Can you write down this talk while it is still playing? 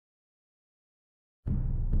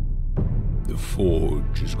The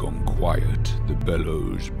forge has gone quiet, the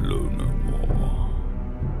bellows blow no more.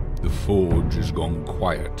 The forge has gone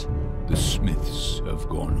quiet, the smiths have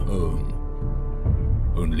gone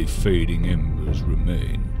home. Only fading embers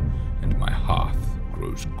remain, and my hearth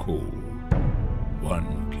grows cold.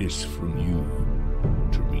 One kiss from you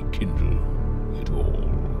to rekindle it all.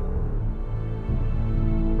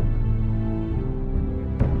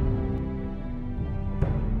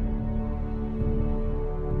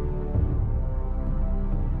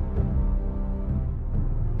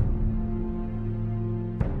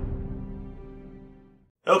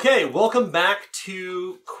 Okay, welcome back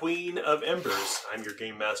to Queen of Embers. I'm your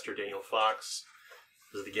game master, Daniel Fox.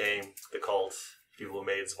 This is the game, the cult, people who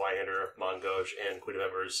made Zweihänder, Mongosh, and Queen of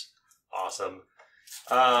Embers. Awesome.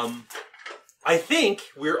 I think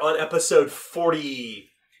we're on episode 40.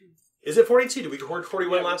 Is it 42? Did we record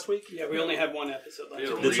 41 last week? Yeah, we only had one episode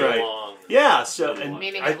last week. That's right. Yeah, so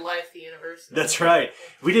Meaning of life, the universe. That's right.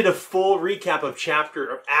 We did a full recap of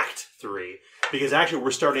Act 3 because actually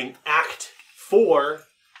we're starting Act 4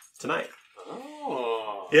 tonight.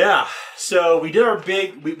 Oh. Yeah. So we did our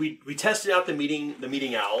big. We tested out the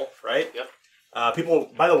meeting owl, right? Yep.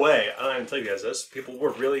 People. By the way, I don't even tell you guys this. People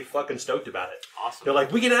were really fucking stoked about it. Awesome. They're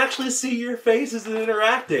like, we can actually see your faces and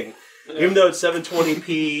interacting, even though it's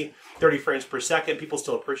 720p, 30 frames per second. People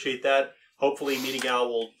still appreciate that. Hopefully, Meeting Owl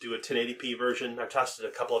will do a 1080p version. I've tested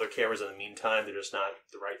a couple other cameras in the meantime. They're just not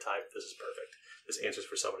the right type. This is perfect. This answers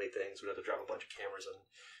for so many things. We don't have to drop a bunch of cameras in.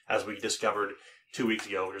 As we discovered 2 weeks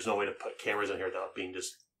ago, there's no way to put cameras in here without being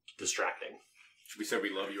just distracting. We said we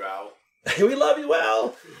love you, Al. We love you,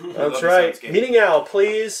 Al. That's right. Meeting Owl,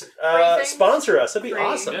 please sponsor us. That'd be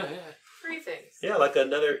awesome. Yeah. Free things. Yeah, like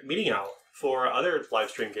another Meeting Owl for other live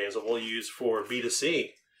stream games that we'll use for B2C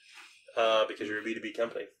because you're a B2B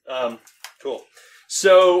company. Cool.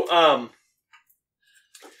 So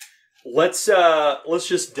let's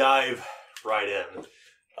just dive right in.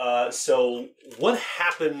 So what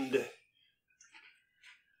happened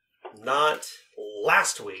not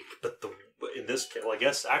last week, but in this case, well, I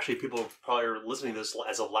guess actually people probably are listening to this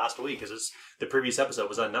as of last week because the previous episode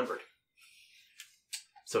was unnumbered.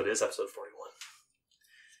 So it is episode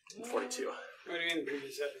 41 and 42. What do you mean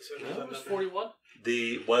previous episode? No, it was 41.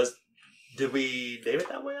 Did we name it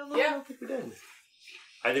that way online? Yeah. I don't think we did.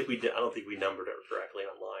 I think we did. I don't think we numbered it correctly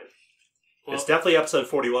online. Well, it's definitely episode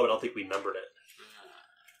 41, but I don't think we numbered it.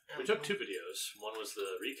 We took two videos. One was the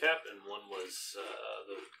recap, and one was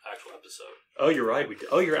the actual episode. Oh, you're right. We did.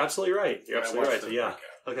 Oh, you're absolutely right. You're Yeah, absolutely right. So, yeah.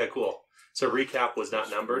 recap. Okay, cool. So recap was not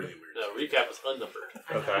numbered. No, recap was unnumbered.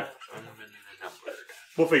 Okay.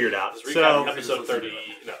 We'll figure it out. It was So recap episode 30.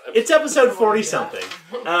 No, it's episode 40 something.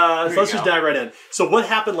 So let's you just go. dive right in. So what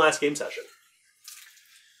happened last game session?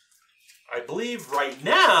 I believe right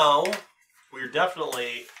now we're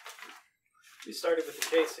definitely We started with the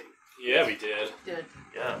chasing. Yeah, we did. Good.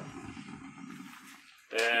 yeah.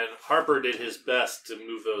 And Harper did his best to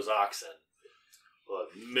move those oxen. But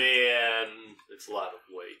man, it's a lot of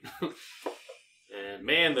weight. And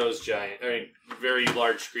man, those very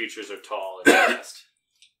large creatures are tall and fast.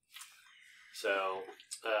 So,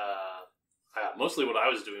 mostly what I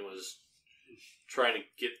was doing was trying to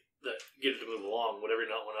get it to move along. What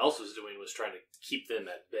everyone else was doing was trying to keep them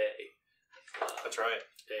at bay. That's right.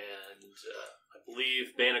 And I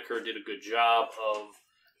believe Banneker did a good job of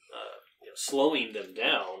slowing them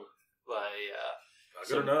down by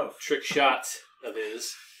Good enough. trick shots of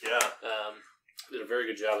his. Yeah. Did a very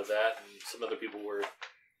good job of that, and some other people were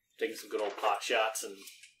taking some good old pot shots and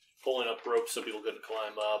pulling up ropes so people couldn't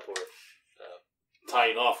climb up, or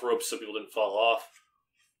tying off ropes so people didn't fall off.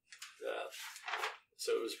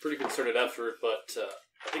 So it was a pretty concerted effort, but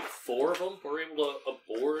I think 4 of them were able to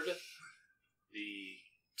aboard the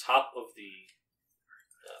top of the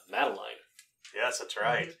Madeline. Yes, that's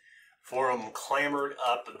right. 4 of them clambered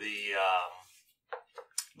up the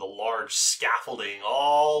large scaffolding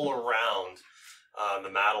all around the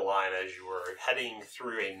Madeline as you were heading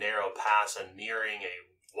through a narrow pass and nearing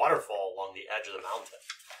a waterfall along the edge of the mountain,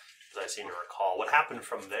 as I seem to recall. What happened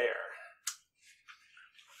from there?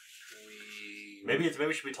 Maybe it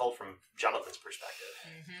should be told from Jonathan's perspective.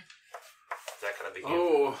 Mm-hmm. Is that kind of begin?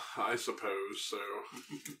 Oh, I suppose so.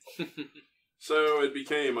 So it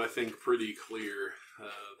became, I think, pretty clear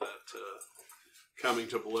that coming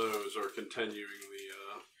to blows or continuing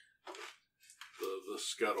the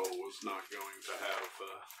scuttle was not going to have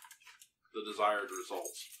the desired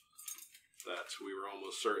results. That we were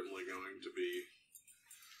almost certainly going to be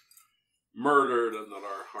murdered and that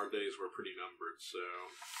our days were pretty numbered. So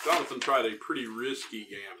Jonathan tried a pretty risky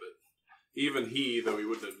gambit. Even he, though he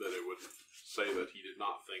wouldn't admit it, would say that he did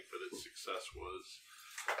not think that its success was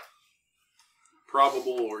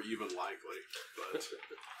probable or even likely, but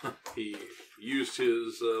he used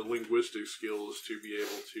his linguistic skills to be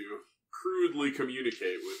able to crudely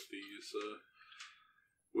communicate with these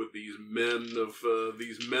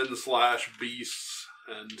men/beasts,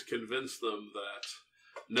 and convince them that,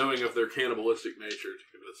 knowing of their cannibalistic nature,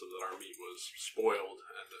 to convince them that our meat was spoiled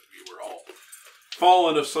and that we were all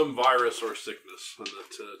fallen of some virus or sickness, and that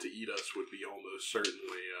to eat us would be almost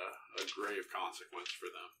certainly a grave consequence for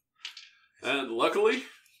them. And luckily,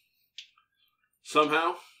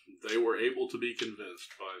 somehow, they were able to be convinced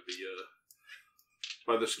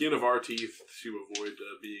by the skin of our teeth to avoid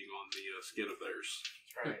being on the skin of theirs.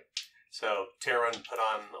 That's right. So Tyron put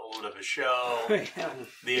on a little bit of a show, Yeah.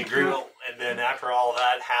 the agreement, and then after all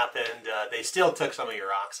that happened, they still took some of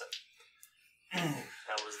your oxen.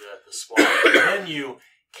 That was the swap. And then you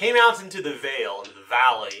came out into the vale, into the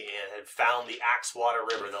valley, and had found the Axewater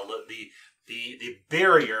River, the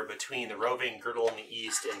barrier between the roving girdle in the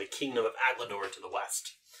east and the kingdom of Aglador to the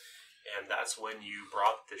west. And that's when you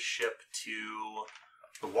brought the ship to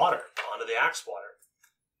the water, onto the Axewater.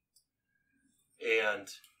 And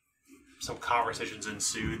some conversations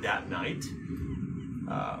ensued that night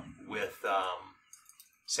with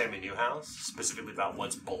Sammy Newhouse, specifically about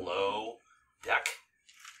what's below deck.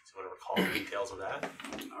 So whatever recall the details of that.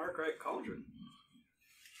 Our great cauldron.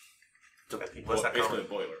 I think most of that Basically a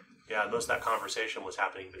boiler. yeah, most of that conversation was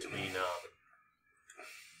happening between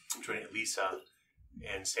Lisa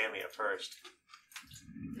and Sammy at first.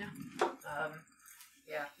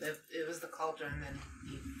 Yeah, it was the cauldron, and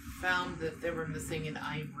he found that they were missing an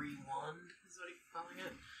ivory wand, is what he's calling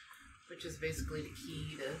it, which is basically the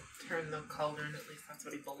key to turn the cauldron, at least that's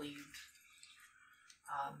what he believed.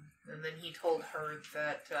 And then he told her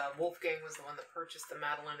that Wolfgang was the one that purchased the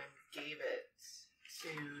Madeline and gave it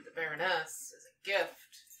to the Baroness as a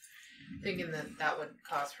gift, thinking that that would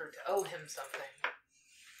cause her to owe him something.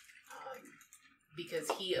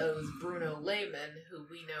 Because he owes Bruno Lehman, who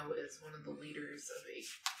we know is one of the leaders of a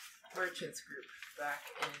merchants group back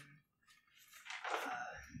in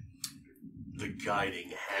The guiding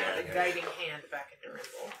hand. the guiding hand back in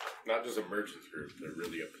Durandal. Not just a merchants group, they're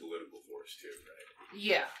really a political force too, right?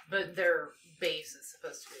 Yeah, but their base is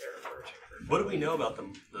supposed to be their merchant group. What do we know about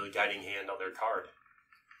the guiding hand on their card?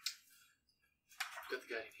 Got the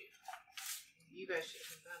guiding hand. You guys should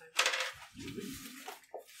have done it.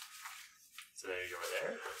 So there you were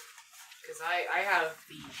there. Because I have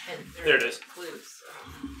the hint. There it is. Clues.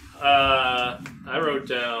 So. I wrote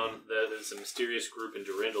down that there's a mysterious group in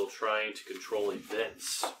Durandal trying to control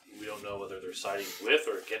events. We don't know whether they're siding with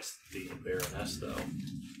or against the Baroness, though.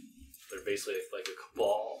 They're basically like a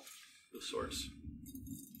cabal of sorts.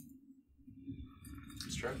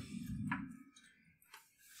 It's true.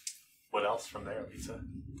 What else from there, Lisa?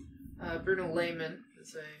 Bruno Lehman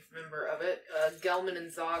is a member of it. Gelman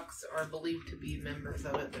and Zox are believed to be members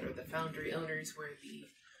of it that are the foundry owners where the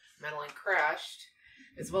Madeline crashed,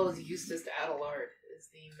 as well as Eustace Adelard is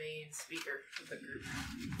the main speaker of the group.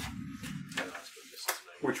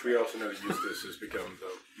 Which we also know Eustace has become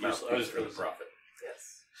the mouthpiece for the prophet.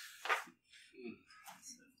 Yes.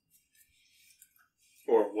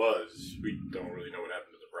 Or was. We don't really know what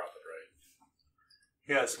happened to the prophet, right?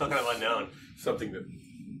 Yeah, it's still kind of unknown. Something that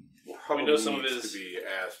We know some of needs his- to be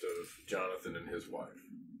asked of Jonathan and his wife.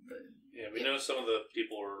 Yeah, we know some of the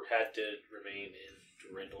people had to remain in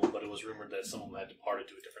Durandal, but it was rumored that some of them had departed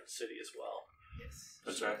to a different city as well. Yes.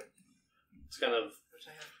 That's right. It's kind of Which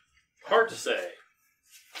I have. hard to say.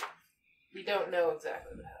 We don't know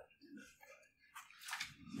exactly what happened.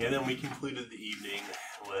 And then we concluded the evening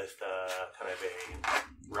with kind of a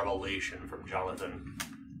revelation from Jonathan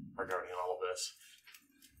regarding all of this,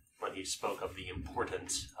 when he spoke of the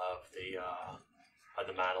importance of the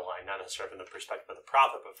Madeline, not necessarily from the perspective of the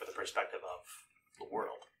prophet, but from the perspective of the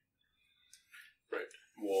world. Right.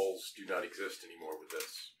 Walls do not exist anymore with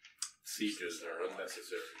this. Sieges are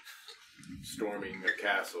unnecessary. Storming a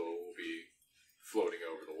castle will be floating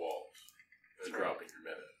over the walls and dropping your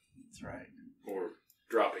men in. That's right. Or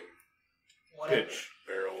dropping Whatever. pitch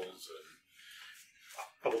barrels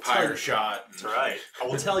and will fire shot. That's right. I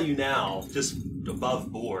will tell you now, just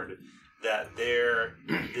above board, that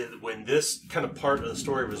when this kind of part of the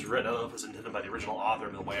story was written, I don't know if it was intended by the original author,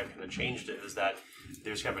 but the way I've kind of changed it is that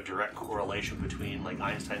there's kind of a direct correlation between like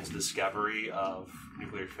Einstein's discovery of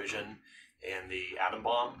nuclear fission and the atom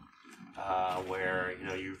bomb, where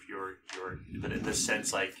but in this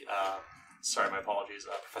sense, like, sorry, my apologies,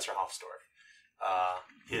 Professor Hofstorff,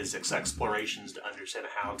 his explorations to understand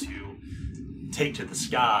how to take to the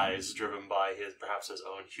skies, driven by perhaps his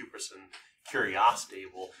own hubris and curiosity,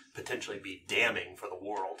 will potentially be damning for the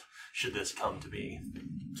world should this come to be.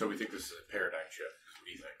 So we think this is a paradigm shift. Is what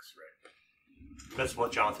he thinks, right? That's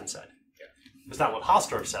what Jonathan said. Yeah. It's not what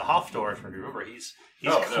Hofstorf said. Hofstorf, remember, he's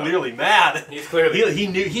Oh, no. clearly mad. He's clearly he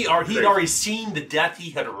knew he'd already seen the death he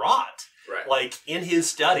had wrought. Right. Like in his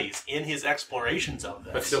studies, in his explorations of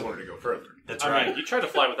this. But still wanted to go further. That's I right. mean, he tried to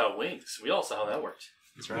fly without wings. We all saw how that worked.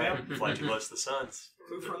 That's right. Fly too close to the suns.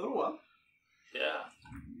 Flew for a little while.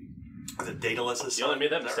 Was Yeah. it Daedalus' You only son?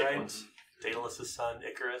 made that Is mistake right? once. Daedalus' son,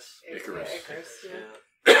 Icarus. Icarus.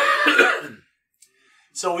 Yeah.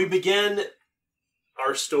 So we begin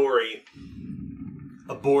our story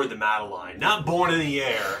aboard the Madeline. Not born in the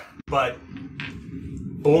air, but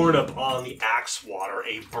born upon the Axewater,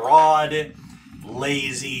 a broad,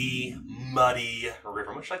 lazy, muddy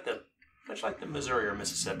river, much like the Missouri or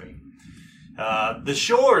Mississippi. The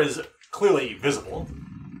shore is clearly visible.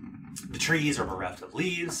 The trees are bereft of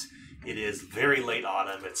leaves. It is very late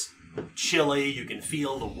autumn. It's chilly. You can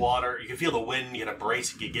feel the water. You can feel the wind get a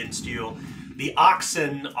brace against you. The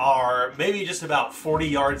oxen are maybe just about 40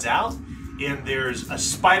 yards out, and there's a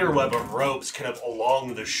spider web of ropes kind of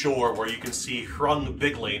along the shore where you can see Hrung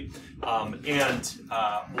Bigley, and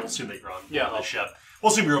we'll assume that you're on board the ship.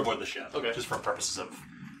 We'll assume you're aboard the ship, just for purposes of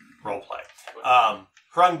roleplay.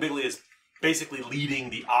 Hrung Bigley is basically leading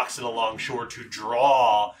the oxen along shore to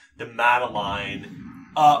draw the Madeline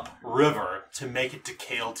up river to make it to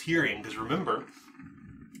Cael Tyrian, because remember,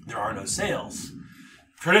 there are no sails.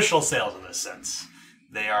 Traditional sails in this sense.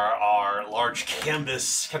 They are large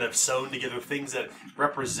canvas kind of sewn together things that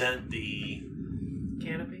represent the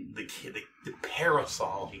Canopy? the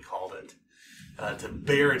parasol, he called it, to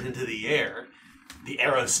bear it into the air. The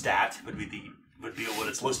aerostat would be what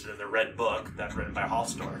is listed in the red book that's written by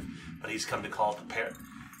Hofstorf, but he's come to call it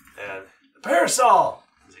the parasol,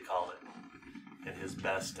 as he called it in his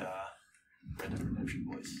best Red Dead Redemption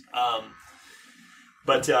voice.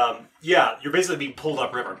 You're basically being pulled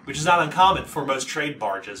upriver, which is not uncommon for most trade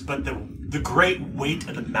barges. But the great weight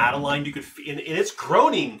of the Madeline, you could and it's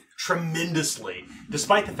groaning tremendously,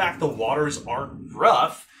 despite the fact the waters aren't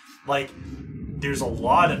rough. Like there's a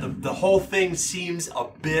lot of the whole thing seems a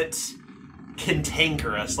bit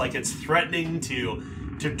cantankerous, like it's threatening to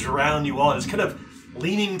drown you all. It's kind of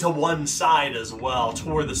leaning to one side as well,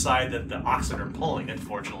 toward the side that the oxen are pulling,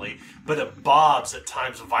 unfortunately. But it bobs at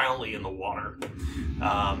times violently in the water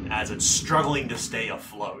as it's struggling to stay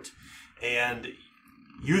afloat. And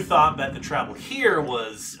you thought that the travel here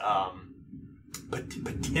was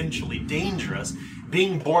potentially dangerous.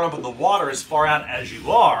 Being borne up in the water as far out as you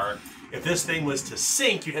are, if this thing was to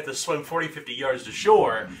sink, you'd have to swim 40, 50 yards to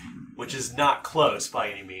shore, which is not close by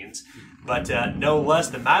any means. But no less,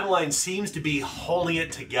 the Madeline seems to be holding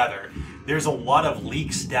it together. There's a lot of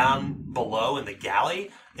leaks down below in the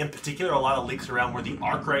galley. In particular, a lot of leaks around where the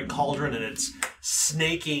Arkwright cauldron and its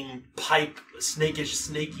snaking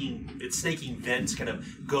vents kind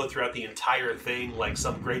of go throughout the entire thing, like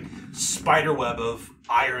some great spider web of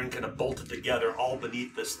iron kind of bolted together all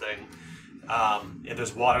beneath this thing. And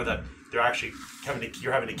there's water that you're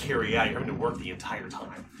having to carry out. You're having to work the entire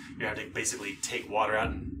time. You have to basically take water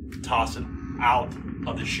out and toss it out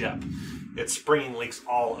of the ship. It's springing leaks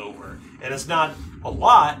all over. And it's not a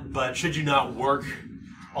lot, but should you not work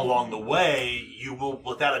along the way, you will,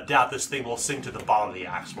 without a doubt, this thing will sink to the bottom of the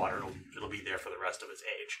Axewater. It'll be there for the rest of its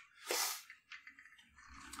age.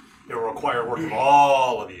 It will require work of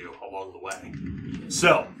all of you along the way.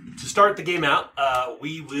 So, to start the game out,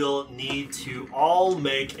 we will need to all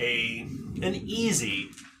make an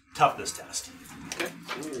easy toughness test. Okay.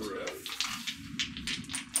 All right.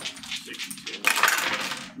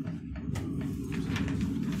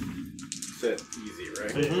 Said easy,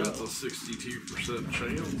 right? Mhm. That's a 62%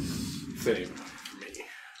 chance. Same for me.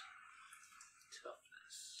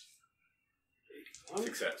 Toughness.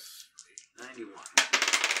 Success. 91.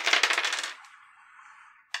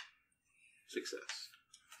 Success.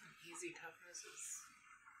 Easy toughness is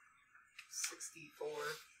 64.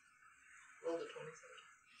 Roll to 27.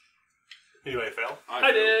 Anybody fail?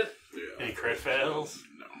 I did. Yeah. Any crit fails?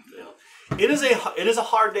 No. It is a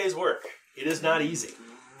hard day's work. It is not easy.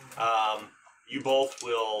 You both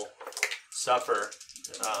will suffer.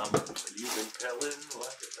 You've been telling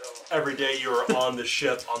like it. Every day you're on the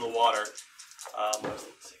ship, on the water.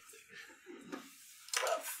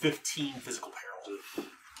 15 physical perils.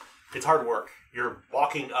 It's hard work. You're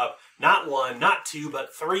walking up not one, not two,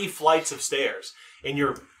 but 3 flights of stairs. And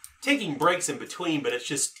you're taking breaks in between, but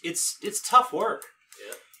it's tough work.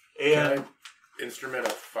 Yeah. And Can I instrument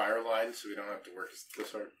a fire line so we don't have to work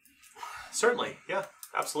this hard? certainly, yeah,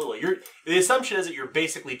 absolutely. The assumption is that you're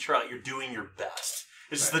basically you're doing your best.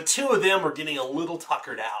 It's just the two of them are getting a little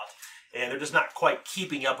tuckered out, and they're just not quite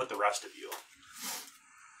keeping up with the rest of you.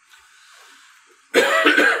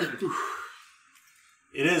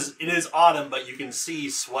 It is autumn, but you can see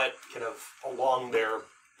sweat kind of along their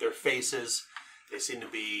faces. They seem to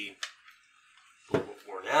be a little bit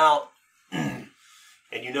worn out.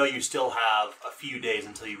 And you know you still have a few days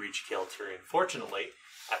until you reach Kaltirian. Fortunately,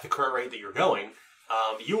 at the current rate that you're going,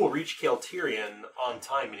 you will reach Kaltirian on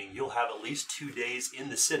time, meaning you'll have at least 2 days in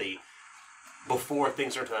the city before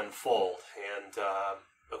things are to unfold. And,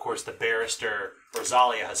 of course, the barrister,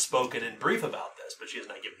 Rosalia, has spoken in brief about this, but she has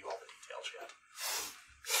not given you all the details yet.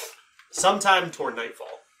 Sometime toward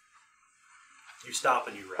nightfall, you stop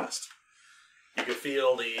and you rest. You can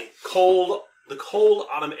feel the cold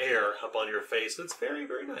autumn air up on your face. It's very,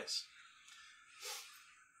 very nice.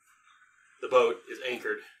 The boat is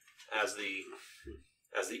anchored as the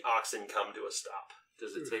oxen come to a stop.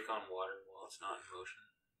 Does it take on water while it's not in motion?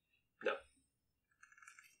 No.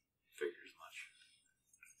 Figures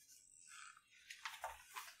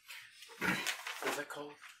much. What's that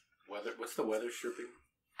called? Weather. What's the weather stripping?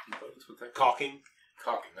 What's that called? Caulking.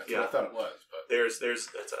 Caulking. That's Yeah. what I thought it was. But That's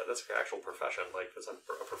an actual profession. Like it's a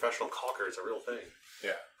professional caulker is a real thing.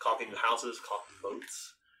 yeah, Caulking houses, caulking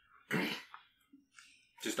boats.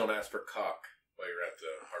 just don't ask for caulk while you're at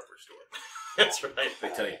the hardware store. That's right. They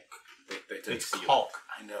tell you. They tell you It's seal it. caulk.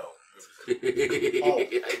 I know. I know.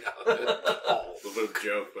 A little bit of a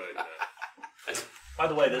joke, but By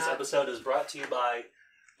the way, this episode is brought to you by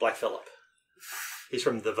Black Phillip. He's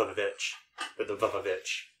from the Vavavitch. Or the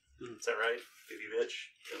Vavavitch. Is that right?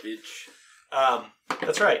 bitch.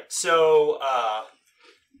 That's right. So,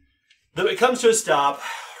 it comes to a stop.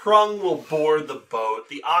 Hrung will board the boat.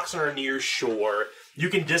 The oxen are near shore. You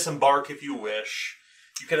can disembark if you wish.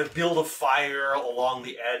 You kind of build a fire along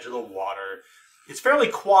the edge of the water. It's fairly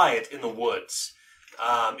quiet in the woods.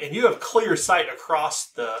 And you have clear sight across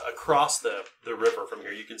the river from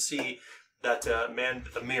here. You can see that the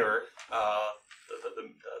mirror,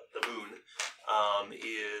 the moon,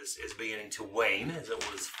 is beginning to wane, as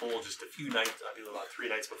it was full just a few nights, I believe about 3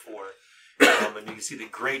 nights before. And you can see the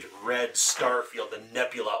great red star field, the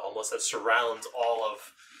nebula almost, that surrounds all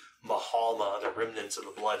of Mahalma, the remnants of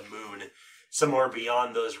the blood moon. Somewhere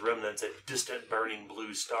beyond those remnants, a distant burning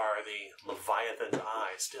blue star, the Leviathan's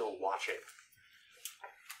eye, still watching.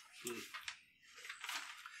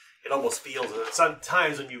 It almost feels that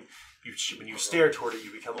sometimes when you stare toward it,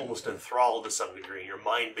 you become almost enthralled to some degree, and your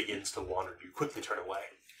mind begins to wander. You quickly turn away.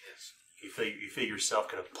 Yes. You feel yourself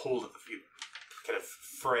kind of pulled at the feet, kind of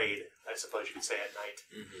frayed, I suppose you could say, at night.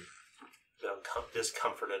 Mm-hmm.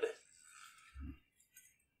 Discomforted.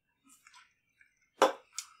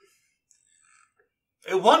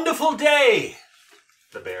 A wonderful day,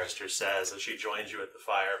 the barrister says as she joins you at the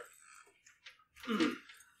fire.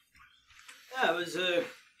 Yeah, it was a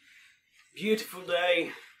beautiful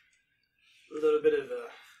day. A little bit of a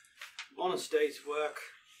honest day's work.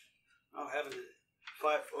 Oh, having to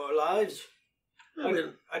fight for our lives.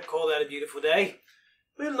 I'd call that a beautiful day.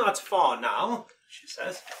 We're not far now, she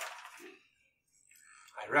says.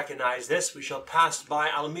 I recognize this. We shall pass by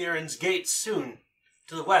Almiran's gate soon,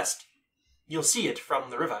 to the west. You'll see it from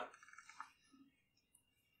the river.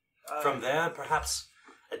 From there, perhaps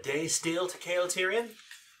a day's steal to Kaltirian?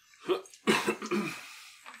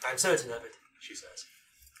 I'm certain of it, she says.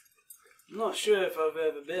 I'm not sure if I've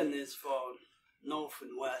ever been this far north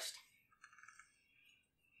and west.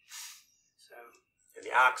 So, And the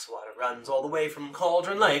Axwater runs all the way from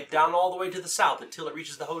Cauldron Lake down all the way to the south until it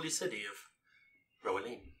reaches the holy city of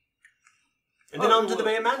Roelin. And then on to the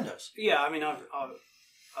Bay of Mandos. yeah, I mean, I've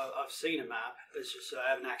seen a map. It's just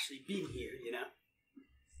I haven't actually been here, you know.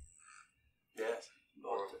 Yes.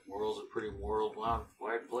 World's a pretty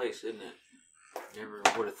wide place, isn't it? Never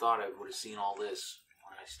would have thought I would have seen all this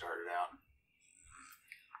when I started out.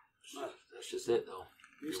 That's just it, though.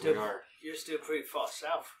 You're still pretty far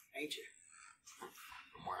south, ain't you?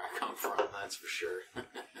 From where I come from, that's for sure.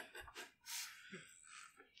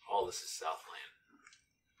 All this is Southland.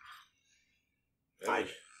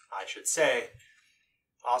 I should say,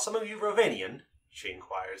 are some of you Rovanian? She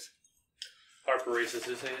inquires. Harper raises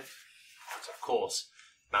his hand. Yes, of course,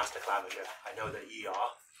 Master Claviger. I know that ye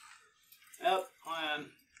are. Yep, I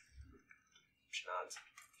am. She nods.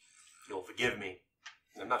 You'll forgive me.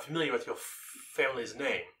 I'm not familiar with your family's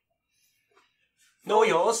name. Nor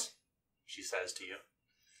yours, she says to you.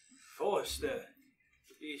 Forrester.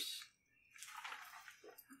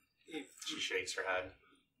 She shakes her head.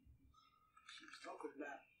 She was talking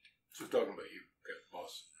about. She was talking about you, okay,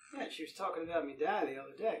 boss. Yeah, she was talking about me dad the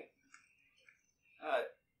other day.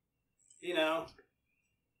 You know,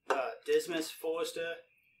 Dismas Forrester.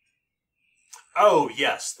 Oh,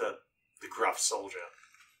 yes, the the gruff soldier.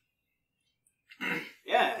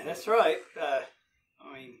 Yeah, that's right. I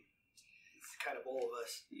mean, it's kind of all of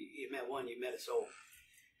us. You met one, you met us all.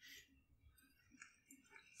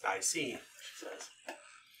 I see, she says.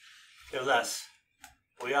 Nevertheless,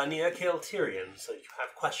 we are near Kaltirian, so if you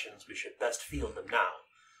have questions, we should best field them now.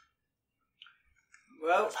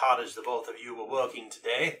 Well, As hard as the both of you were working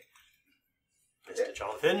today, Mr.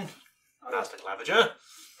 Jonathan, Master Claviger.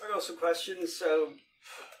 I got some questions. So,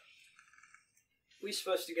 we're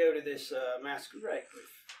supposed to go to this masquerade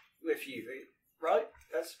with you, right?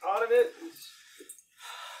 That's part of it.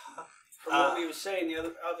 From what we were saying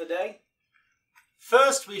the other day.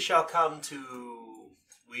 First, we shall come to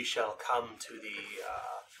the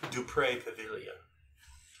Dupre Pavilion.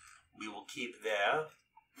 We will keep there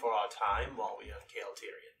for our time while we are in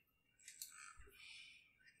Kaltirian.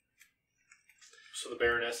 So the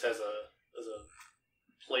Baroness has a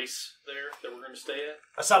place there that we're going to stay at?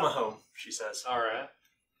 A summer home, she says. All right.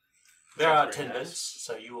 There are Sounds very attendants, nice.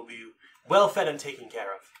 so you will be well fed and taken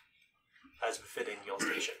care of, as befitting your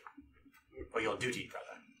station. Or your duty,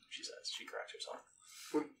 rather, she says. She corrects herself.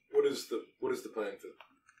 What is the plan for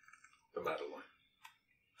the Madeline?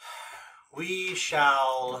 We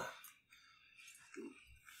shall...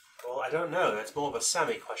 Well, I don't know. That's more of a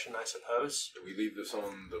Sammy question, I suppose. Do we leave this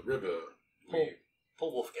on the river?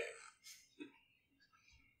 Pull Wolfgang.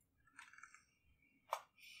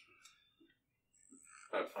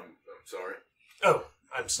 I'm sorry. Oh,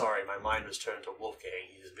 I'm sorry. My mind was turned to Wolfgang.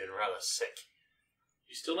 He's been rather sick.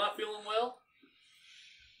 You still not feeling well?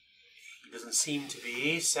 He doesn't seem to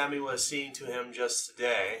be. Sammy was seeing to him just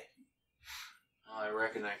today. Well, I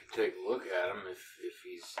reckon I could take a look at him if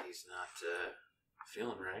he's not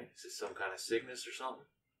feeling right. Is it some kind of sickness or something?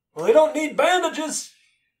 Well, they don't need bandages,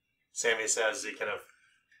 Sammy says as he kind of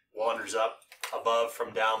wanders up above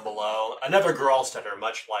from down below. Another Gralstetter,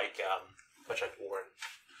 much like Warren.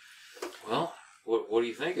 Well, what do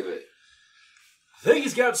you think of it? I think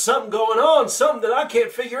he's got something going on, something that I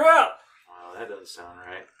can't figure out. Well, that doesn't sound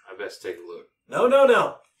right. I best take a look. No.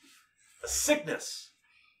 A sickness.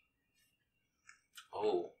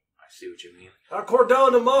 Oh, I see what you mean. I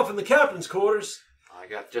cordoned him off in the captain's quarters. I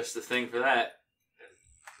got just the thing for that. And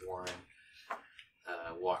Warren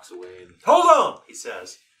walks away and... Hold on, he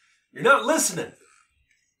says. You're not listening.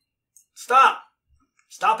 Stop.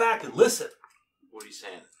 Stop acting. Listen. What are you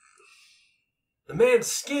saying? The man's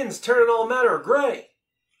skin's turning all matter of gray.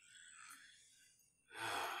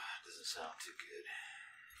 Doesn't sound too good.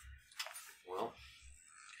 Well,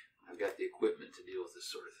 I've got the equipment to deal with this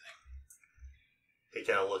sort of thing. He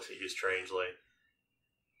kind of looks at you strangely.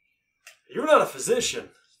 You're not a physician,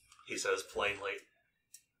 he says plainly.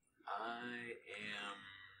 I am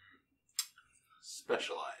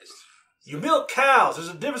specialized. You milk cows. There's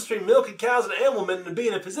a difference between milking cows and animalmen and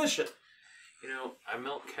being a physician. You know, I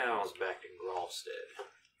milk cows back in Gralstead.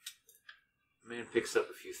 A man picks up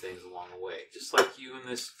a few things along the way. Just like you in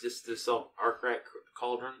this Arkrat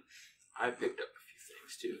cauldron, I picked up a few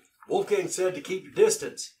things too. Wolfgang said to keep your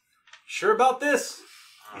distance. Sure about this?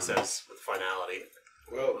 He says with finality.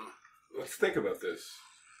 Well, let's think about this.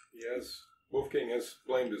 Wolfgang has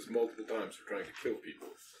blamed us multiple times for trying to kill people.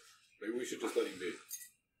 Maybe we should just let him be.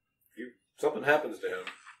 If something happens to him...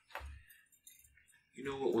 You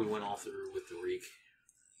know what we went all through with the reek?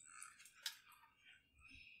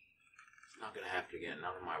 It's not going to happen again,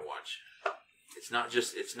 not on my watch. It's not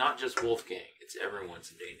just Wolfgang. It's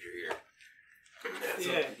everyone's in danger here.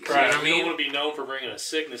 Yeah, Right, I mean? you don't want to be known for bringing a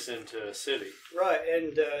sickness into a city. right.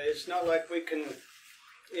 And it's not like we can,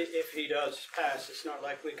 if he does pass, it's not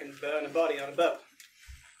like we can burn a body on a boat.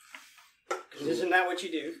 Because isn't that what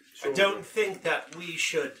you do? I don't think that we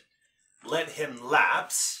should let him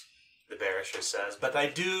lapse, the barrister says, but I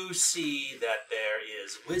do see that there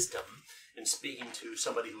is wisdom in speaking to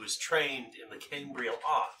somebody who is trained in the Cambrial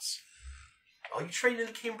arts. Are you trained in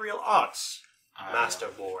the Cambrial arts, Master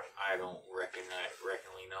Boring? I don't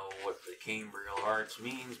reckonly know what the Cambrial arts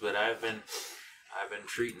means, but I've been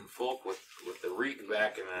treating folk with the reek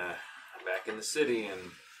back in the city, and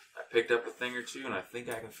I picked up a thing or two, and I think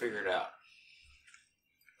I can figure it out.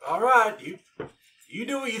 All right, you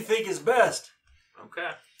do what you think is best.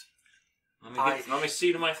 Okay. Let me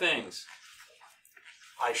see to my things.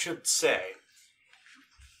 I should say,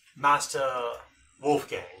 Master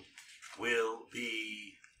Wolfgang will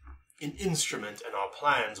be an instrument in our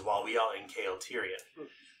plans while we are in Kaltirian.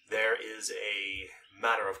 There is a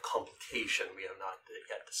matter of complication we have not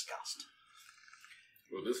yet discussed.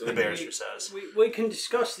 Well, this The barrister says. We can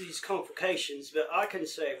discuss these complications, but I can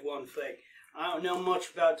say one thing. I don't know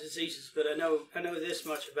much about diseases, but I know this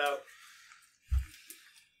much about,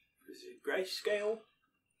 is it grayscale?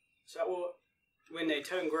 Is that what, when they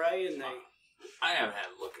turn grey and they... I haven't had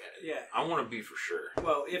a look at it. Yeah. I want to be for sure.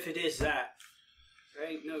 Well, if it is that, there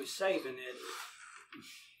ain't no saving it,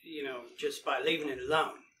 just by leaving it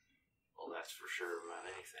alone. Well, that's for sure about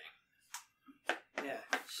anything.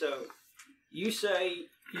 Yeah, so you say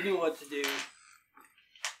you know what to do.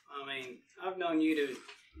 I mean, I've known you to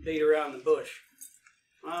beat around the bush.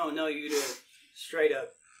 I don't know you to straight up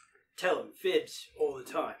tell them fibs all the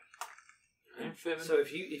time. I ain't fibbing. So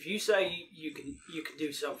if you say you can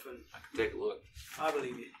do something, I can take a look. I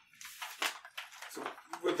believe you. So,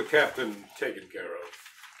 with the captain taken care of,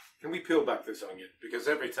 can we peel back this onion? Because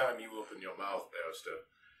every time you open your mouth,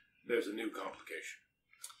 there's a new complication.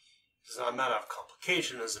 It's not a matter of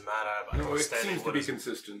complication, it's a matter of No, it understanding seems to be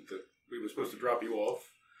consistent that we were supposed to drop you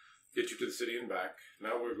off, get you to the city and back.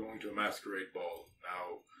 Now we're going to a masquerade ball.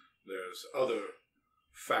 Now there's other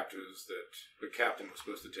factors that the captain was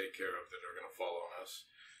supposed to take care of that are going to fall on us.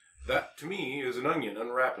 That, to me, is an onion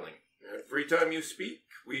unraveling. Every time you speak,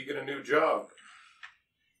 we get a new job.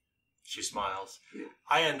 She smiles.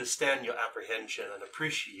 I understand your apprehension and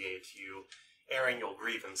appreciate you airing your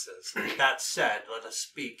grievances. That said, let us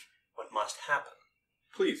speak what must happen.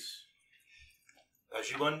 Please.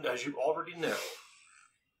 As you already know,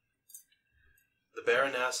 the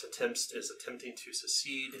Baroness is attempting to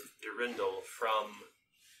secede Durindal from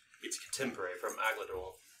its contemporary, from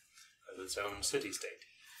Aglador, as its own city-state.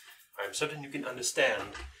 I am certain you can understand,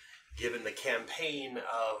 given the campaign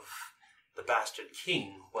of the Bastard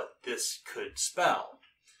King, what this could spell.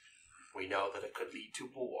 We know that it could lead to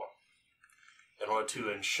war. In order to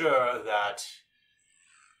ensure that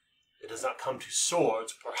it does not come to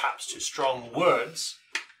swords, perhaps to strong words,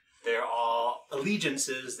 there are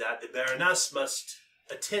allegiances that the Baroness must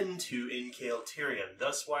attend to in Kael Tyrion.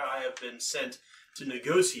 Thus why I have been sent to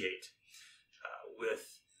negotiate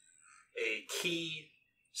with a key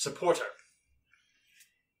supporter.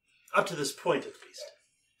 Up to this point, at least.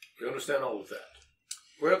 We understand all of that.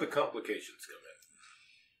 Where the complications come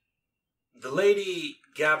in? The Lady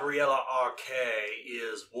Gabriella Arquet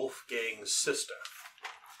is Wolfgang's sister.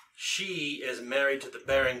 She is married to the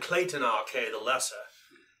Baron Clayton Arquet the Lesser,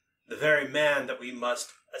 the very man that we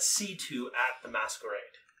must accede to at the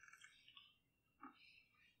masquerade.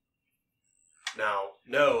 Now,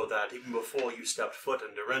 know that even before you stepped foot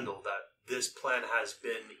in Durindal, that this plan has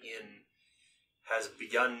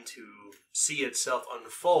begun to see itself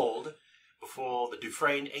unfold before the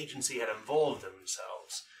Dufresne Agency had involved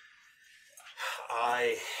themselves.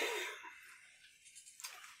 I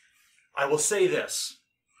will say this.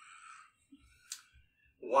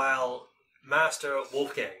 While Master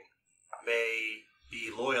Wolfgang may be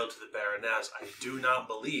loyal to the Baroness, I do not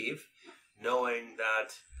believe, knowing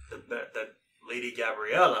that that Lady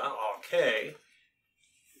Gabriella Arquet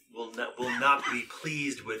will not be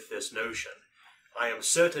pleased with this notion. I am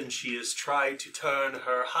certain she has tried to turn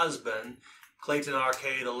her husband, Clayton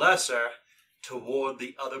Arquet the Lesser, toward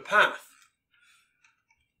the other path.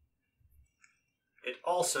 It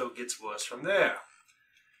also gets worse from there.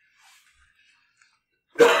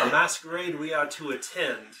 The masquerade we are to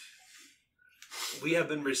attend, we have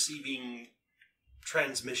been receiving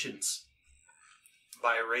transmissions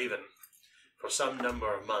by Raven for some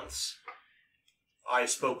number of months. I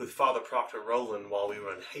spoke with Father Proctor Rowland while we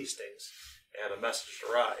were in Hastings, and a message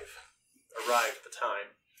arrived at the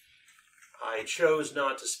time. I chose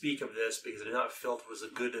not to speak of this because I did not feel it was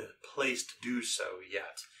a good place to do so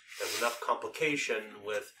yet. There's enough complication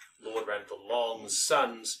with Lord Randall Long's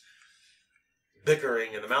sons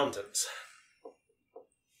bickering in the mountains.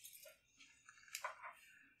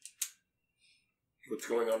 What's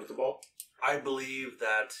going on at the ball? I believe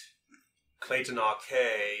that Clayton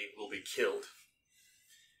Arquet will be killed.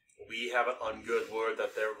 We have it on good word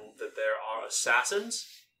that there are assassins,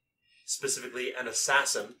 specifically an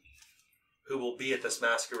assassin, who will be at this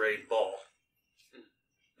masquerade ball.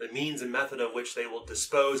 The means and method of which they will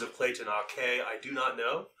dispose of Clayton Arquet, I do not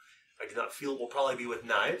know. I do not feel it will probably be with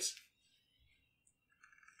knives.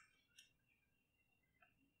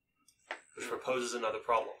 Which proposes another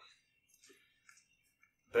problem.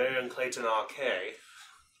 Baron Clayton Arquet,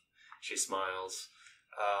 she smiles,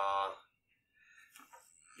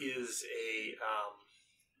 is a,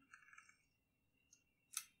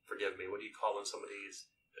 forgive me, what do you call when somebody's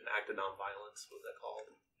an act of nonviolence? What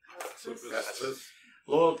is that called?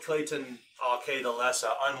 Lord Clayton Arquet the Lesser,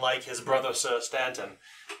 unlike his brother Sir Stanton,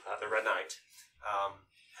 the Red Knight,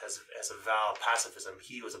 has a vow of pacifism.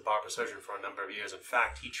 He was a barber surgeon for a number of years. In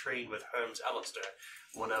fact, he trained with Hermes Ellister,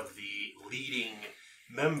 one of the leading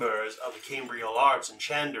members of the Cambrial Arts in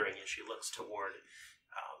Chandering, as she looks toward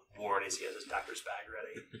Ward as he has his doctor's bag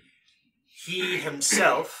ready. he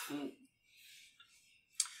himself,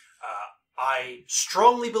 I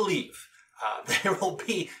strongly believe there will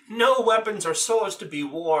be no weapons or swords to be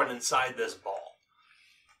worn inside this ball.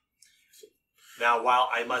 Now, while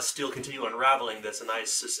I must still continue unraveling this,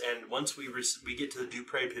 and once we get to the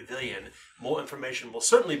Dupre Pavilion, more information will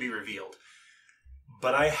certainly be revealed.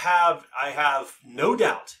 But I have no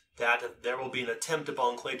doubt that there will be an attempt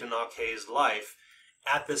upon Clayton Arquet's life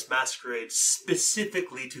at this masquerade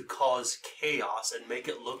specifically to cause chaos and make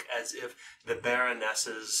it look as if the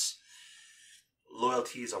Baroness's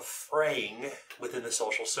loyalties are fraying within the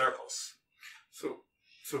social circles.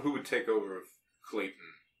 So who would take over Clayton?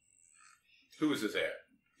 Who is his heir?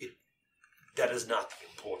 That is not the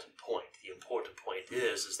important point. The important point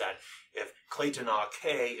is that if Clayton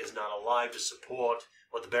Arquet is not alive to support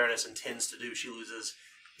what the Baroness intends to do, she loses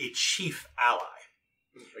a chief ally.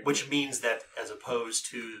 Which means that as opposed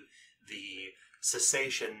to the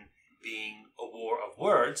cessation being a war of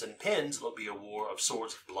words and pens, it'll be a war of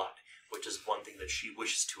swords and blood, which is one thing that she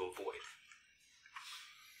wishes to avoid.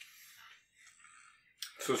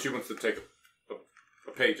 So she wants to take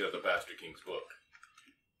a page out of the Bastard King's book.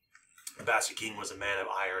 The Bastard King was a man of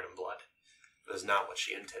iron and blood. That is not what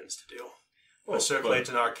she intends to do. Well, With Sir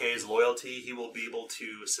Clayton Arquet's loyalty, he will be able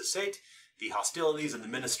to cessate the hostilities in the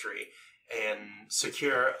ministry and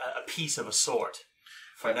secure a piece of a sort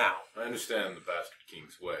for now. I understand the Bastard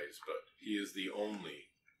King's ways, but he is the only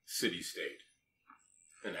city-state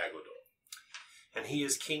in Aguador. And he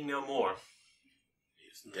is king no more. He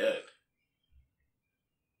is dead.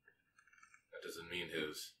 That doesn't mean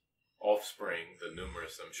his offspring, the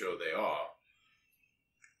numerous I'm sure they are,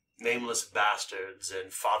 Nameless bastards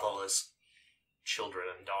and fatherless children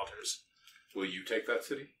and daughters. will you take that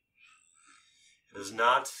city? It is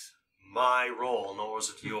not my role, nor is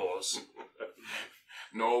it yours.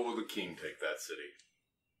 Nor will the king take that city.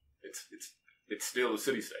 It's still a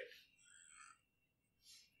city-state.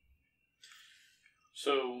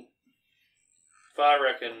 So, if I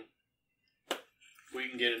reckon we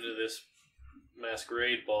can get into this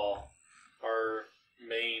masquerade ball, our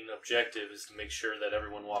main objective is to make sure that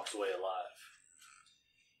everyone walks away alive.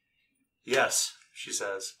 Yes, she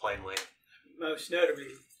says plainly. Most notably,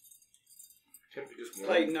 Can't you just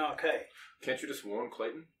Clayton Arquet. Can't you just warn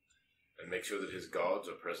Clayton and make sure that his guards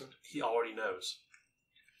are present? He already knows.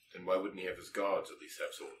 Then why wouldn't he have his guards at least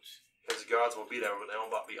have swords? His guards will be there, but they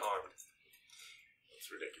will not be armed.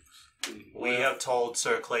 That's ridiculous. We have told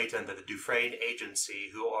Sir Clayton that the Dufresne Agency,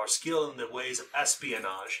 who are skilled in the ways of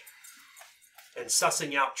espionage and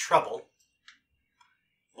sussing out trouble,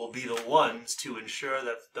 will be the ones to ensure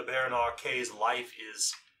that the Baron Arquet's life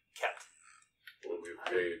is kept. Well, we've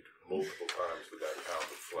paid multiple times for that pound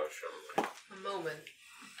of flesh, haven't we? A moment.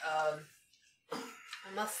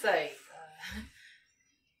 I must say, I'm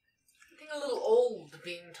getting a little old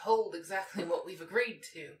being told exactly what we've agreed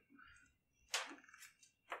to.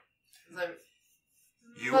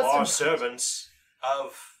 You are servants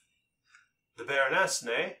of the Baroness,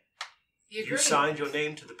 nay? You signed your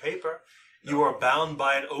name to the paper. You are bound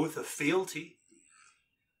by an oath of fealty.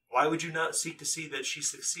 Why would you not seek to see that she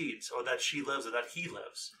succeeds, or that she lives, or that he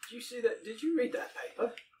lives? Did you see that? Did you read that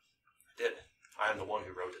paper? I did. I am the one who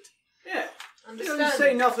wrote it. Yeah. It Understand. doesn't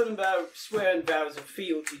say nothing about swearing vows of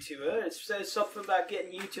fealty to her. It says something about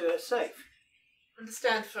getting you to her safe.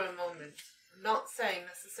 Understand for a moment. I'm not saying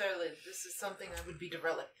necessarily that this is something I would be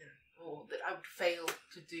derelict in, or that I would fail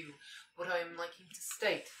to do. What I am liking to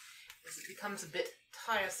state is it becomes a bit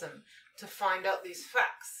tiresome to find out these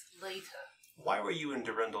facts later. Why were you in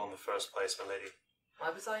Durindal in the first place, my lady?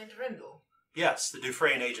 Why was I in Durindal? Yes, the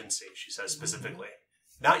Dufresne Agency, she says specifically.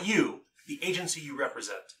 Not you, the agency you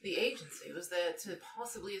represent. The agency was there to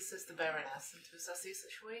possibly assist the Baroness and to assess the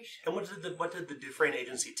situation. And what did the Dufresne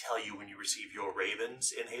Agency tell you when you received your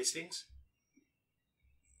ravens in Hastings?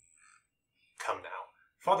 Come now.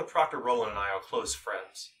 Father Proctor Rowland and I are close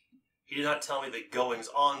friends. He did not tell me the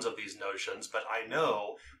goings-ons of these notions, but I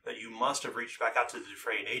know that you must have reached back out to the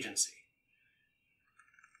Dufresne Agency.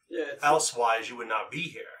 Yeah. Elsewise, you would not be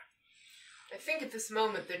here. I think at this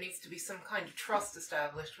moment there needs to be some kind of trust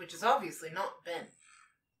established, which has obviously not been.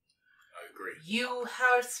 I agree. You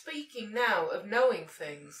are speaking now of knowing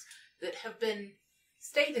things that have been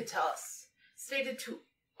stated to us, stated to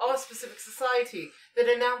our specific society, that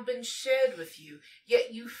are now been shared with you,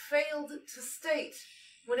 yet you failed to state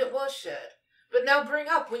when it was shared, but now bring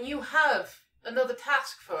up when you have another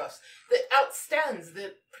task for us that outstands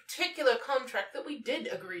the particular contract that we did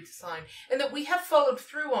agree to sign and that we have followed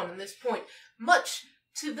through on this point, much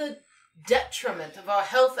to the detriment of our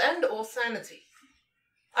health and or sanity.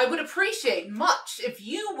 I would appreciate much if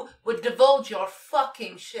you would divulge your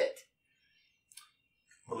fucking shit.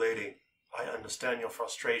 Milady, I understand your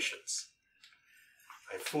frustrations.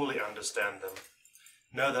 I fully understand them.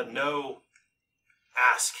 Know that no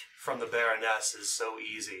ask from the Baroness is so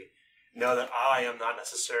easy. Know that I am not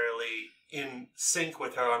necessarily in sync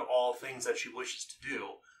with her on all things that she wishes to do.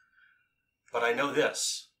 But I know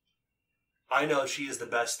this. I know she is the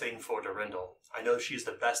best thing for Durindal. I know she is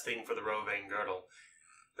the best thing for the Rovane Girdle.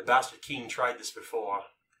 The Bastard King tried this before,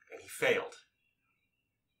 and he failed.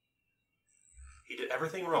 He did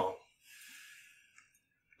everything wrong.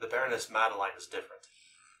 The Baroness Madeline is different.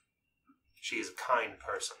 She is a kind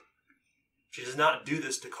person. She does not do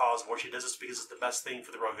this to cause war. She does this because it's the best thing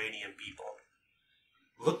for the Rovanian people.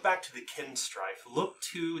 Look back to the kin strife. Look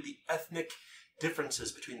to the ethnic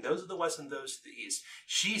differences between those of the West and those of the East.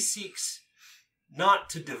 She seeks not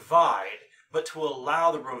to divide, but to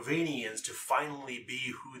allow the Rovanians to finally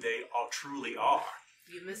be who they all truly are.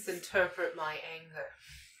 You misinterpret my anger.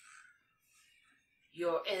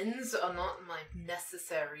 Your ends are not my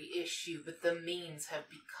necessary issue, but the means have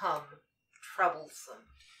become troublesome.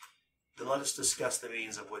 Then let us discuss the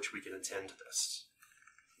means of which we can attend to this.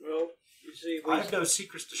 Well, you see, I have no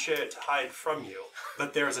secrets to share to hide from you,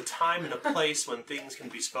 but there is a time and a place when things can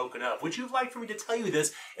be spoken of. Would you like for me to tell you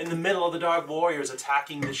this in the middle of the Dark Warriors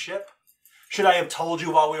attacking the ship? Should I have told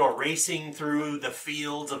you while we were racing through the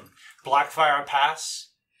fields of Blackfire Pass?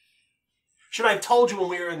 Should I have told you when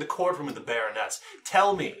we were in the courtroom of the Baroness?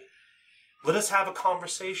 Tell me. Let us have a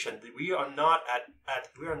conversation. We are not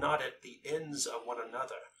at the ends of one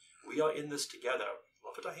another. We are in this together.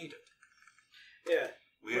 Love it or hate it. Yeah.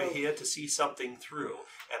 We are here to see something through,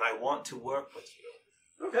 and I want to work with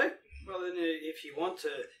you. Okay. Well, then, if you want to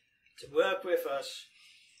work with us,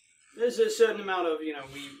 there's a certain amount of, we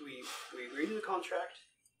agree to the contract.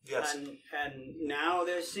 Yes. And now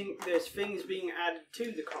there's things being added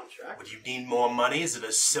to the contract. Would you need more money? Is it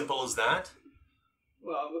as simple as that?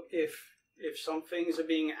 Well, if some things are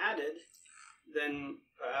being added, then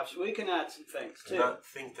perhaps we can add some things I do too. not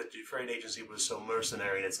think that the Freight Agency was so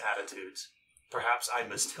mercenary in its attitudes. Perhaps I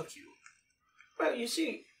mistook you. Well, you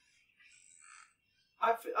see,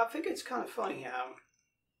 I think it's kind of funny how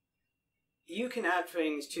you can add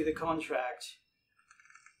things to the contract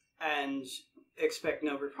and expect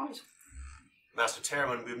no reprisal. Master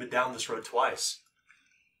Terraman, we've been down this road twice.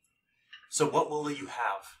 So what will you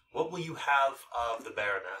have? What will you have of the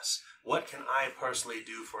Baroness? What can I personally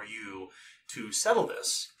do for you to settle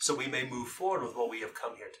this so we may move forward with what we have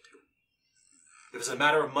come here to do? If it's a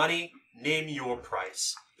matter of money, name your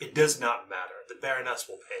price. It does not matter. The Baroness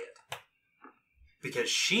will pay it. Because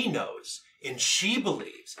she knows and she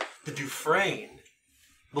believes the Dufresne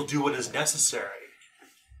will do what is necessary.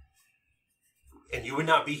 And you would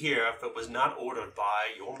not be here if it was not ordered by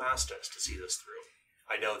your masters to see this through.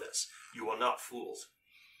 I know this. You are not fools.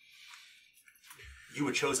 You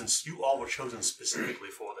all were chosen specifically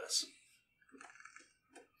for this.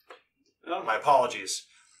 Oh. My apologies,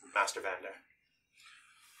 Master Vander.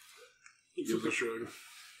 Gives a shrug.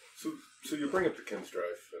 So you bring up the kin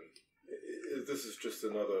strife, and this is just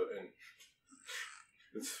another. And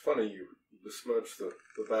it's funny you besmirch the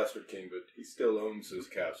Bastard King, but he still owns his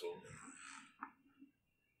castle.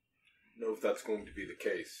 I don't know if that's going to be the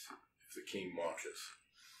case if the king marches.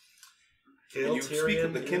 And you speak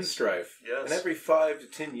of the kin strife, yes. And every 5 to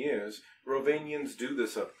 10 years, Rovanians do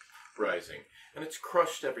this uprising, and it's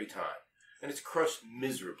crushed every time, and it's crushed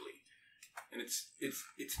miserably. And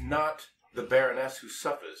it's not the Baroness who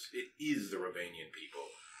suffers; it is the Rovanian people.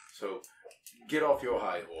 So get off your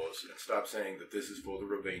high horse and stop saying that this is for the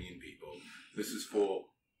Rovanian people. This is for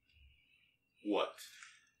what?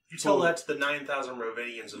 You tell that to the 9,000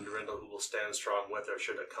 Rovanians in Durindal who will stand strong with her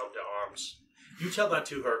should it come to arms. You tell that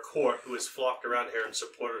to her court who has flocked around here and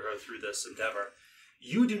supported her through this endeavor.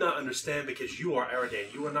 You do not understand because you are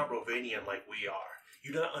Eridan. You are not Rovanian like we are.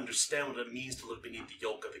 You do not understand what it means to live beneath the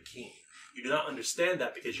yoke of the king. You do not understand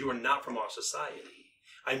that because you are not from our society.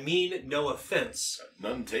 I mean no offense.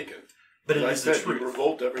 None taken. But it Like is I the said, truth. you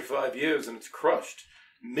revolt every 5 years and it's crushed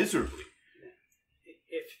miserably.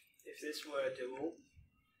 If this were a duel,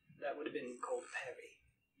 that would have been called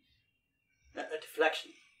parry. A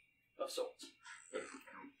deflection of sorts. I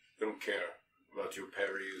don't care about your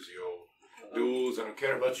parries, your duels. I don't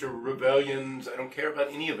care about your rebellions. I don't care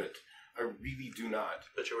about any of it. I really do not.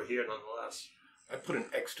 But you were here nonetheless. I put an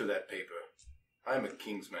X to that paper. I am a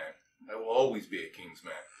king's man. I will always be a king's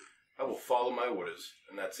man. I will follow my orders,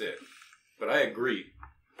 and that's it. But I agree.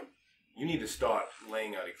 You need to start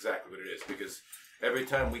laying out exactly what it is, because every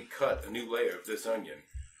time we cut a new layer of this onion,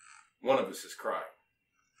 one of us is crying.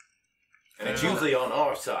 And it's usually on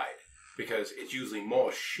our side, because it's usually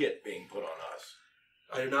more shit being put on us.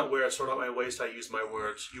 I do not wear a sword at my waist, I use my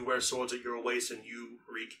words. You wear swords at your waist and you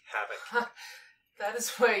wreak havoc. That is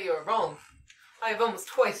where you're wrong. I have almost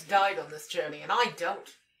twice died on this journey, and I don't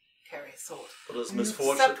carry a sword. But it is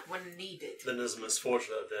misfortunate. Except when needed. Then it is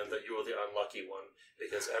misfortunate then that you are the unlucky one,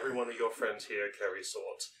 because every one of your friends here carries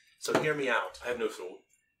swords. So hear me out. I have no sword.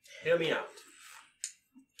 Hear me out.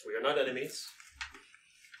 We are not enemies,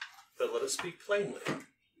 but let us speak plainly.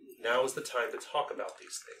 Now is the time to talk about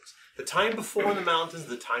these things. The time before in the mountains,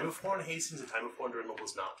 the time before in Hastings, the time before in Drindle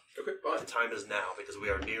was not. Okay, The fine. time is now, because we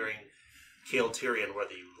are nearing Caeltyrion,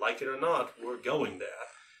 whether you like it or not. We're going there,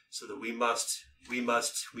 so that we must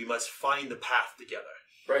find the path together.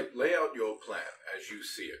 Right, lay out your plan as you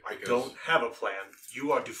see it. I because- don't have a plan.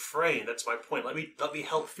 You are Dufresne. That's my point. Let me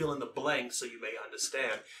help fill in the blanks so you may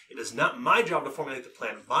understand. It is not my job to formulate the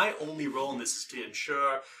plan. My only role in this is to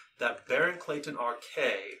ensure that Baron Clayton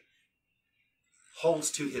Arquet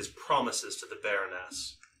holds to his promises to the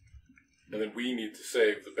Baroness. And then we need to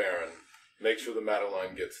save the Baron, make sure the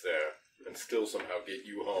Madeline gets there, and still somehow get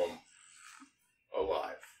you home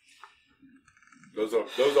alive. Those are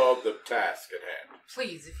the tasks at hand.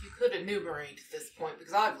 Please, if you could enumerate at this point,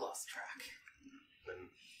 because I've lost track. Then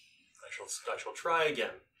I shall try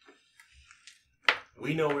again.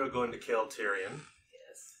 We know we're going to Caeltyrion.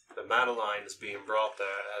 Yes. The Madeline is being brought there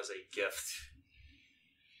as a gift.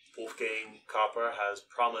 Wolfgang Copper has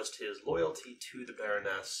promised his loyalty to the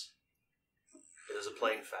Baroness. It is a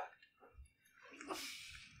plain fact.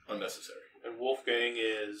 Unnecessary. And Wolfgang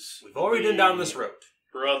is We've already been down this road.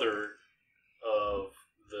 brother of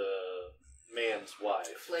the man's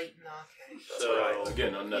wife. Clayton Arcade. That's So right.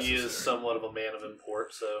 Again, he unnecessary. is somewhat of a man of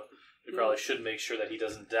import, so we probably should make sure that he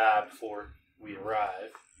doesn't die before we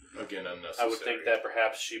arrive. Again, unnecessary. I would think that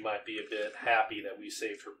perhaps she might be a bit happy that we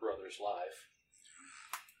saved her brother's life.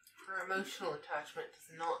 Her emotional attachment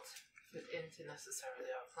does not fit into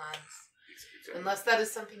necessarily our plans. Exactly. Unless that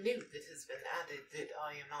is something new that has been added that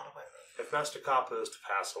I am not aware of. If Master Copper is to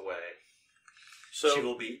pass away, So she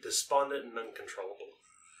will be despondent and uncontrollable.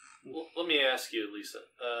 let me ask you, Lisa.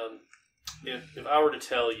 If I were to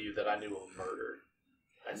tell you that I knew of a murder,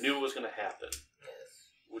 I knew it was going to happen, Yes.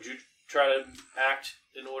 would you try to act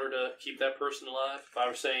in order to keep that person alive? If I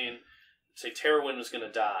were saying, say, Terwin was going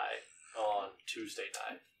to die on Tuesday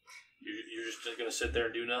night, you're just going to sit there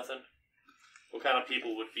and do nothing? What kind of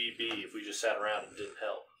people would we be if we just sat around and didn't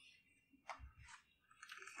help?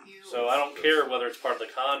 So I don't care whether it's part of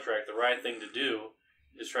the contract. The right thing to do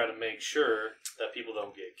is try to make sure that people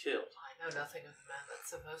don't get killed. I know nothing of the man that's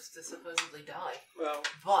supposed to supposedly die. Well,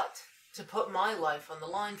 But to put my life on the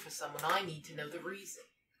line for someone, I need to know the reason.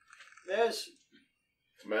 there's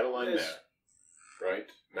It's Madeline Yes. there, right?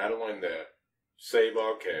 Madeline there. Save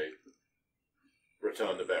Arcade.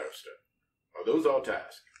 Return the barrister. Are those our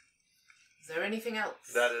tasks? Is there anything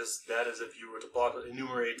else? That is if you were to plot it,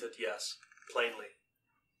 enumerate it, yes, plainly.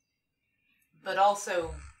 But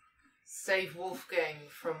also save Wolfgang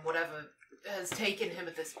from whatever has taken him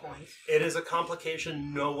at this point. It is a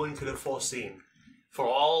complication no one could have foreseen. For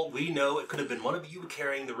all we know, it could have been one of you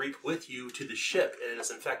carrying the reek with you to the ship, and it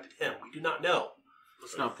has infected him. We do not know.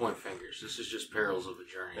 Let's not point fingers. This is just perils of the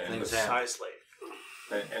journey. And Things happen. Precisely.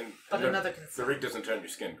 But the, another the concern. rig doesn't turn your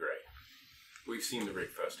skin gray. We've seen the rig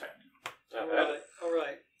firsthand. all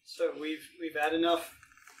right. So we've had enough.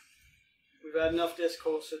 We've had enough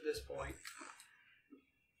discourse at this point.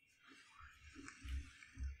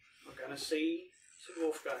 We're gonna see to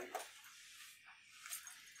Wolfgang.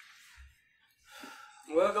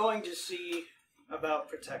 We're going to see about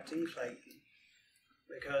protecting Clayton,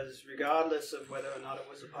 because regardless of whether or not it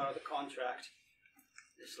was a part of the contract,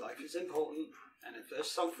 this life is important, and if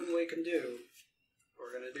there's something we can do,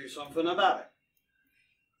 we're going to do something about it.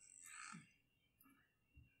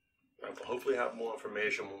 And we'll hopefully have more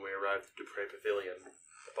information when we arrive at the Dupre Pavilion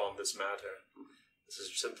upon this matter. This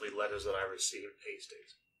is simply letters that I received at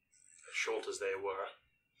Hastings, as short as they were.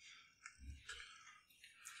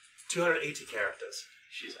 280 characters,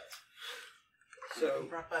 she says. So,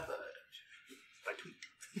 Brought by bird. By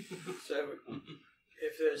tweet. so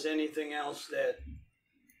if there's anything else that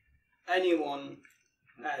anyone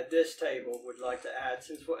at this table would like to add,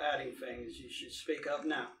 since we're adding things, you should speak up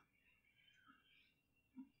now.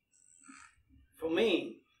 For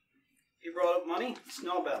me, you brought up money. It's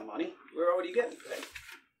not about money. We're already getting paid.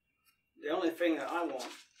 The only thing that I want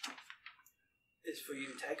is for you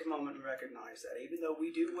to take a moment and recognize that even though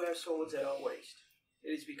we do wear swords at our waist, it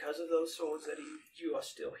is because of those swords that you are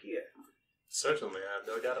still here. Certainly, I have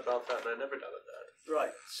no doubt about that, and I never doubted that.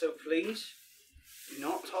 Right, so please, do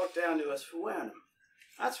not talk down to us for wearing them.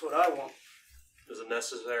 That's what I want. It is a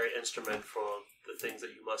necessary instrument for the things that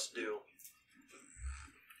you must do.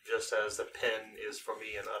 just as the pen is for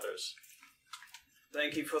me and others.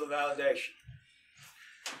 Thank you for the validation.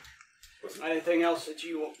 Anything else that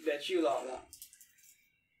you lot want?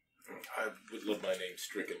 I would love my name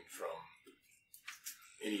stricken from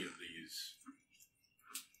any of these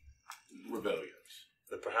rebellions.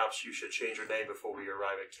 Then perhaps you should change your name before we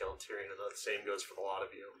arrive at Keltirian, and the same goes for a lot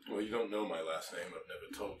of you. Well, you don't know my last name. I've never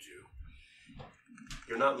told you.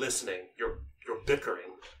 You're not listening. You're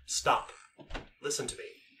bickering. Stop. Listen to me.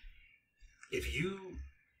 If you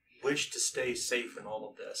wish to stay safe in all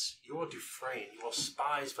of this, you are Dufresne. You are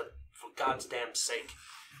spies for God's damn sake.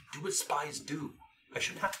 Do what spies do. I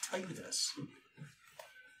shouldn't have to tell you this.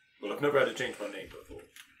 Well, I've never had to change my name before.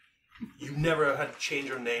 You never had to change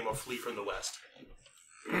your name or flee from the West.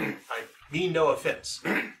 I mean no offense,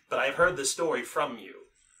 but I've heard the story from you.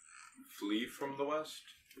 Flee from the West?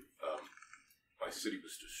 My city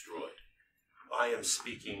was destroyed. I am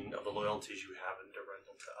speaking of the loyalties you have in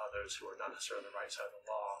Durendal to others who are not necessarily on the right side of the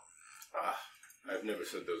law. I've never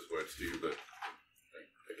said those words to you, but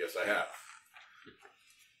I guess I have.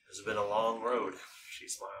 It's been a long road, she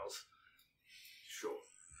smiles. Sure.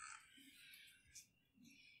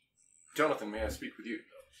 Jonathan, may I speak with you?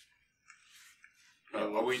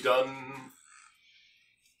 Are we done?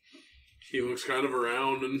 He looks kind of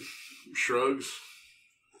around and shrugs.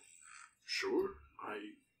 Sure, I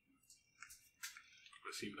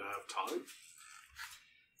seem to have time.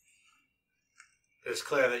 It's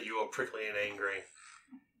clear that you are prickly and angry,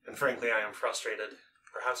 and frankly I am frustrated.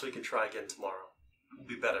 Perhaps we can try again tomorrow. We'll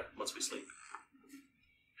be better once we sleep.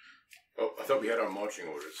 Oh, I thought we had our marching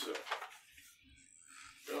orders, so...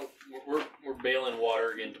 Well, we're bailing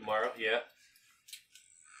water again tomorrow, yeah.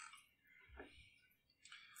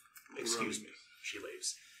 Excuse me. She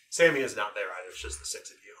leaves. Sammy is not there either. It's just the six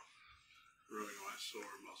of you. Rubbing my sore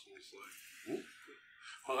muscles like, ooh.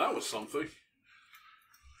 Well, that was something.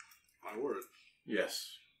 My word.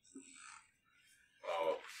 Yes.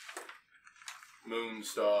 Moon,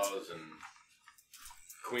 stars, and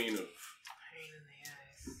Queen of... Pain in the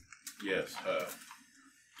eyes. Yes, her.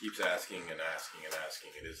 Keeps asking and asking and asking.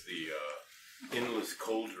 It is the endless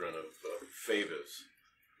cauldron of favors.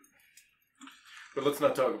 But let's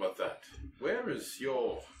not talk about that. Where is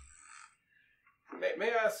your...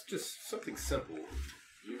 May I ask just something simple?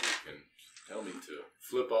 You can tell me to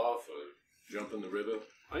flip off or jump in the river?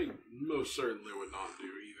 I most certainly would not do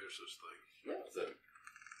either such thing. Well, then.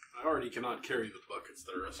 I already cannot carry the buckets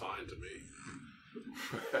that are assigned to me.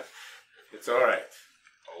 It's all right.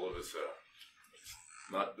 All of us are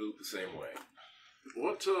not built the same way.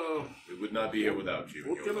 What, We would not be here without you.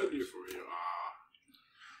 What can I do for you?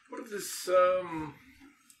 What of this,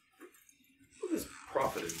 what is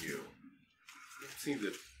profit in you? It seems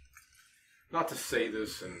that, not to say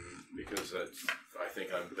this, and because I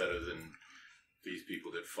think I'm better than these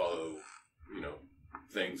people that follow,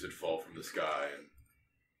 things that fall from the sky,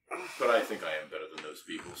 but I think I am better than those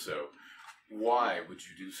people, so why would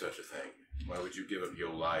you do such a thing? Why would you give up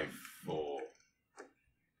your life for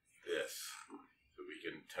this? So we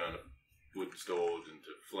can turn wooden stores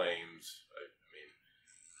into flames? I mean,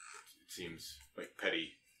 it seems like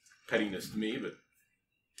pettiness to me, but...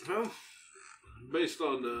 Well, based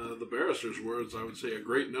on the barrister's words, I would say a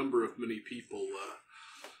great number of many people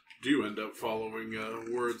do end up following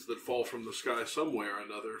words that fall from the sky some way or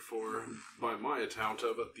another, for, by my account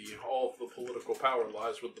of it, all of the political power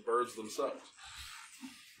lies with the birds themselves.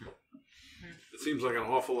 It seems like an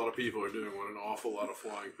awful lot of people are doing what an awful lot of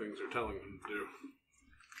flying things are telling them to do.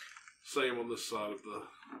 Same on this side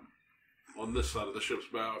of the ship's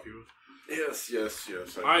bow, if you would. Yes.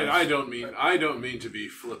 I don't mean to be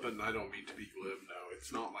flippant. I don't mean to be glib. No,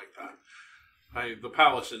 it's not like that. The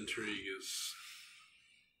palace intrigue is.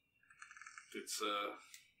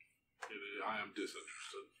 I am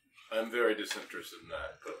disinterested. I'm very disinterested in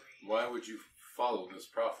that, but why would you follow this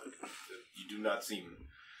prophet? You do not seem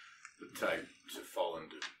the type to fall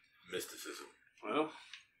into mysticism. Well,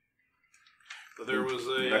 there was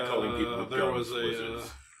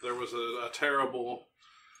a terrible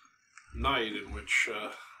night in which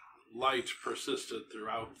light persisted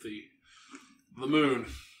throughout the moon,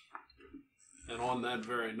 and on that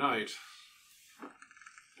very night,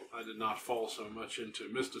 I did not fall so much into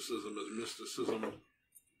mysticism as mysticism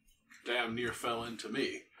damn near fell into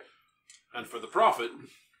me. And for the prophet,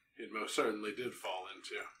 it most certainly did fall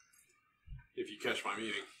into, if you catch my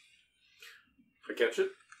meaning. I catch it?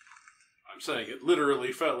 I'm saying it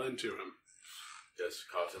literally fell into him. Just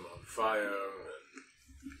caught him on fire,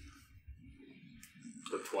 and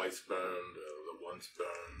the twice burned, the once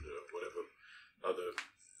burned, whatever other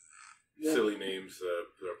silly names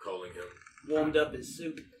they're calling him. Warmed up his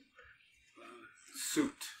soup.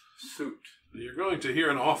 Suit. You're going to hear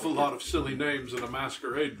an awful lot of silly names at a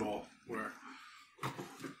masquerade ball, where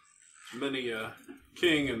many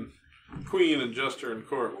king and queen and jester in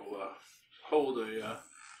court will hold a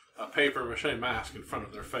paper mache mask in front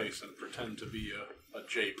of their face and pretend to be a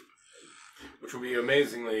jape. Which will be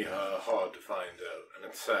amazingly hard to find an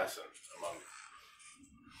assassin among.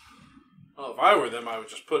 Well, if I were them, I would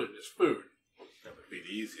just put it in his food. That would be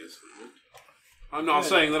the easiest, wouldn't it? I'm not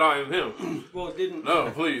saying that I am him. Well, didn't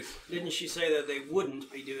Please. Didn't she say that they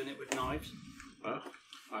wouldn't be doing it with knives? Well,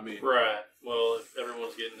 I mean... Right. Well, if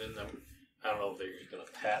everyone's getting in them, I don't know if they're just going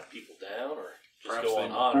to pat people down or just Perhaps go they-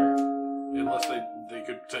 on honor. Unless they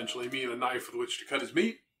could potentially mean a knife with which to cut his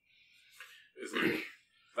meat.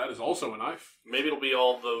 That is also a knife. Maybe it'll be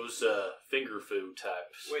all those finger food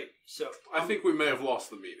types. Wait, so I think we may have lost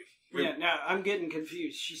the meeting. yeah. Now I'm getting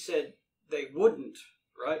confused. She said they wouldn't,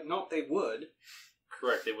 right? Not they would.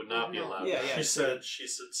 Correct. They would not be No. allowed. Yeah, yeah. She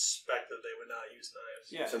suspected they would not use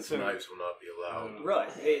knives. Yeah. Since so, knives will not be allowed. right.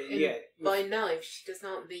 And Yeah. by knife, she does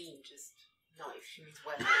not mean just knife. She means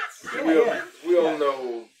weapons. We all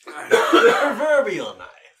know. The proverbial knife.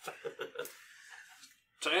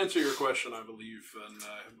 To answer your question, I believe, and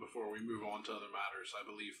before we move on to other matters, I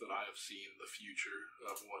believe that I have seen the future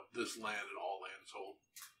of what this land and all lands hold.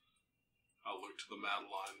 I'll look to the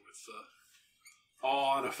Madeline with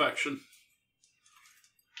awe and affection.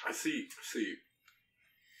 I see.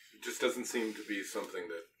 It just doesn't seem to be something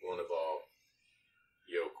that one of our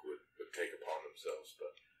yoke would take upon themselves.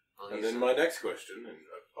 But Well, and he's- then my next question, and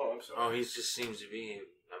I'm sorry. Oh, he just seems to be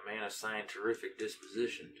a man assigned terrific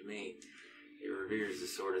disposition to me. He reveres the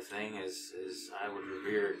sort of thing as I would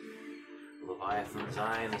revere Leviathan's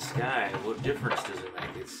eye in the sky. What difference does it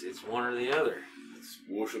make? It's one or the other. It's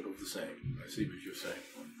worship of the same. I see what you're saying.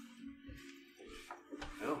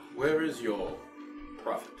 Well, Where is your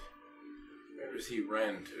prophet? Where is he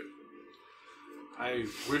ran to? I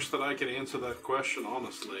wish that I could answer that question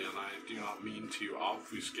honestly, and I do not mean to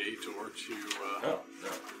obfuscate or to, No.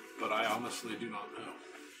 but I honestly do not know.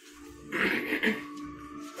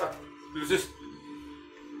 It was just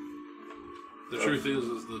The truth is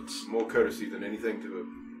that more courtesy than anything to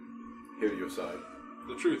hear your side.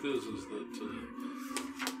 the truth is that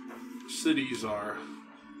cities are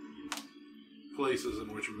places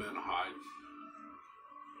in which men hide.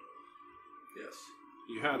 Yes.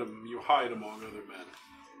 You hide among other men.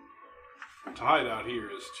 To hide out here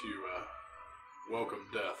is to welcome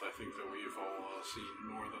death. I think that we've all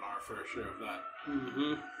seen more than our fair share of that.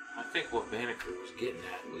 Mm-hmm. I think what Banneker was getting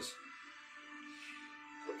at was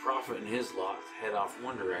the prophet and his lot head off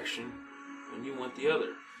one direction, and you went the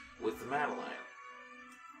other with the Madeline.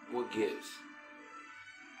 What gives?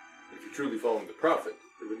 If you're truly following the prophet,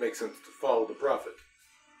 it would make sense to follow the prophet.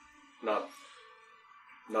 Not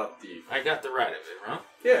the... I got the right of it, huh?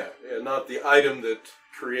 Yeah, not the item that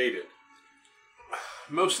created.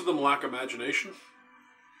 Most of them lack imagination.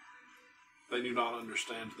 They do not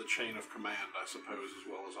understand the chain of command, I suppose, as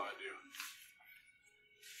well as I do.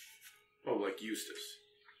 Oh, like Eustace.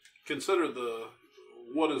 Consider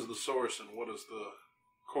what is the source and what is the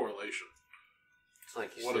correlation. It's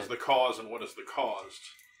like you What said. is the cause and what is the caused?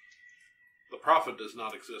 The prophet does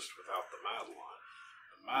not exist without the Madeline.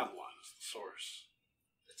 The Madeline is the source.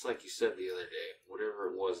 It's like you said the other day. Whatever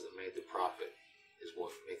it was that made the prophet is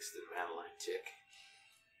what makes the Madeline tick.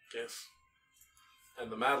 Yes. And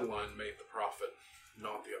the Madeline made the prophet,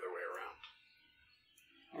 not the other way around.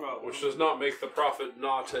 Well, Which does not make the prophet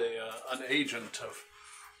not an agent of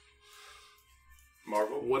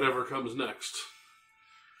Marvel? whatever comes next.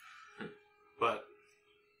 But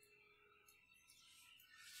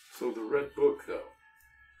So the red book, though.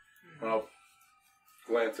 I'll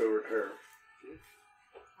glance over at her.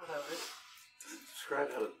 Whatever. Does it describe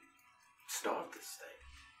how to start this thing?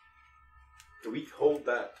 Do we hold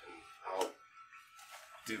that and I'll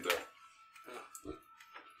do the...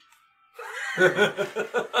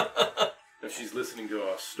 If she's listening to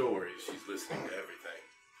our stories, she's listening to everything.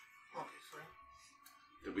 Obviously.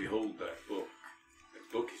 Do we hold that book?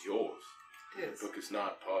 That book is yours. It is. The book is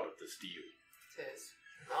not part of this deal. It is.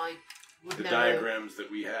 I would The never... diagrams that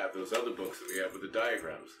we have, those other books that we have with the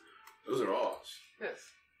diagrams, those are ours. Yes.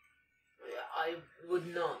 Yeah, I would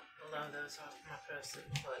not allow those out of my person,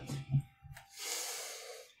 but...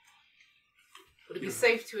 Would it be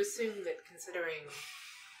safe to assume that, considering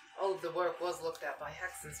all of the work was looked at by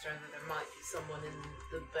Hexenstern, that there might be someone in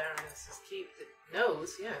the Baroness's keep that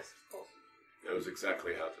knows? Yes, of course. Knows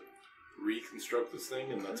exactly how to reconstruct this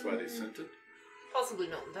thing, and that's why they sent it. Possibly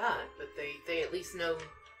not that, but they at least know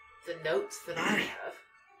the notes that I have.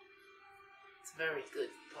 It's a very good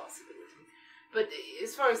possibility. But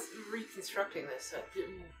as far as reconstructing this,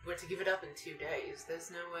 we're to give it up in 2 days. There's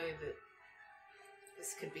no way that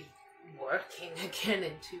this could be working again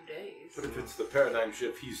in 2 days. But if it's the paradigm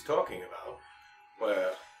shift he's talking about,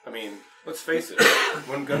 where, I mean, let's face it,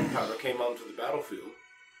 when gunpowder came onto the battlefield,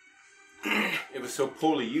 it was so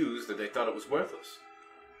poorly used that they thought it was worthless.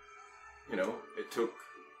 You know, it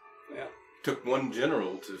took one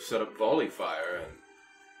general to set up volley fire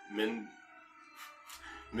and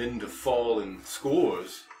men to fall in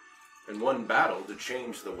scores in one battle to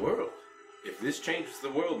change the world. If this changes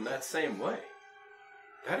the world in that same way,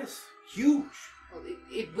 that is huge. Well,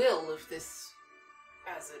 it will if this,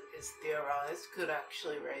 as it is theorized, could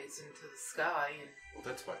actually raise into the sky and Well,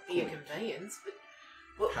 that's my be a point. conveyance.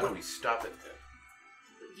 But How do we stop it then?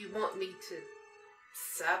 you want me to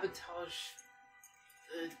sabotage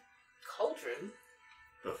the cauldron?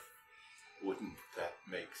 Wouldn't that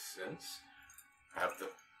make sense?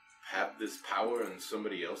 Have this power in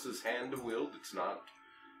somebody else's hand to wield? It's not.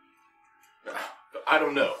 I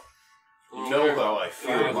don't know. You know how I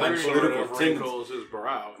feel. wrinkles his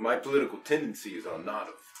brow. My political tendencies are not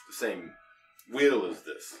of the same will as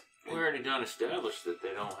this. We already done established that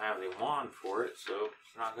they don't have the wand for it, so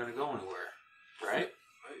it's not going to go anywhere, right?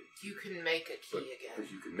 You can make a key again.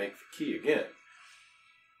 If you can make the key again,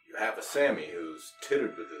 you have a Sammy who's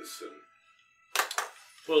tittered with this, and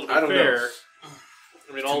Well, to be I don't fair, know.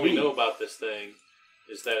 I mean, To all we me- know about this thing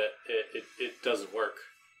is that it doesn't work,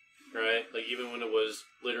 right? Like, even when it was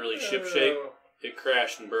literally shipshape, it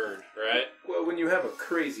crashed and burned, right? Well, when you have a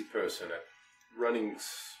crazy person running,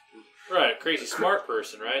 Right, crazy smart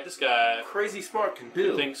person, right? This guy crazy smart can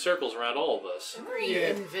build. thinks circles around all of us. Every Yeah.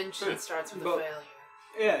 invention starts with a But- failure.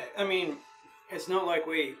 Yeah, I mean, it's not like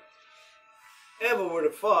we ever would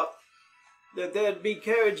have thought that there'd be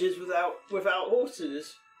carriages without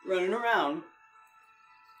horses running around.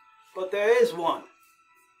 But there is one.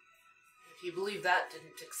 If you believe that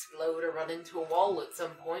didn't explode or run into a wall at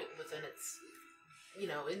some point within its,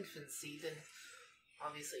 infancy, then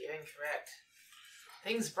obviously you're incorrect.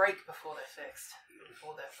 Things break before they're fixed,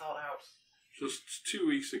 before they're thought out. Just 2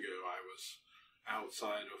 weeks ago, I was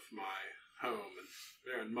outside of my home, and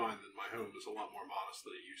bear in mind that my home is a lot more modest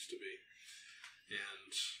than it used to be.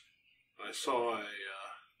 And I saw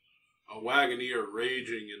a wagoneer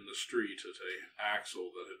raging in the street at a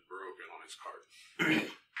axle that had broken on his cart.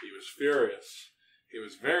 He was furious. He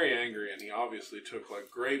was very angry, and he obviously took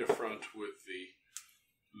great affront with the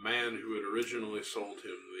man who had originally sold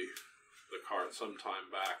him the cart some time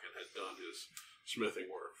back and had done his smithing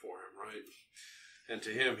work for him, right? And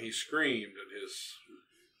to him he screamed, and his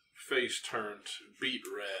face turned beet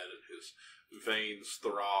red, and his veins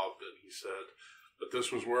throbbed, and he said, "But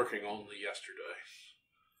this was working only yesterday."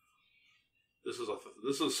 This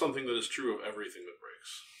is something that is true of everything that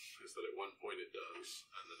breaks, is that at one point it does,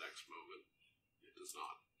 and the next moment it does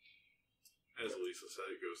not. As Elisa said,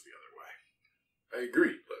 it goes the other way. I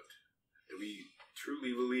agree, but do we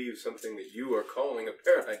truly believe something that you are calling a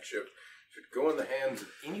paradigm shift should go in the hands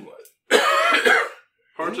of anyone?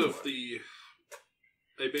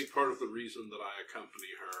 A big part of the reason that I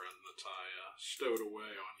accompany her and that I stowed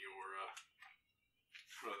away on your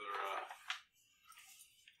rather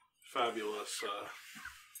fabulous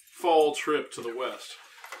fall trip to the west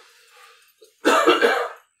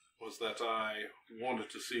was that I wanted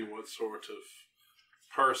to see what sort of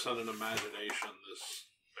person and imagination this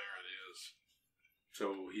Baron is.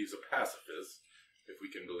 So he's a pacifist, if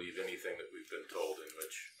we can believe anything that we've been told, in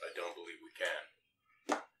which I don't believe we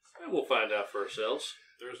can. And we'll find out for ourselves.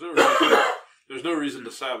 There's no reason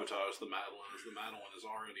to sabotage the Madeline, as the Madeline is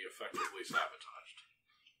already effectively sabotaged.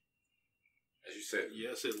 As you said,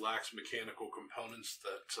 Yes, it lacks mechanical components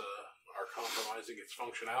that are compromising its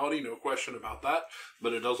functionality, no question about that,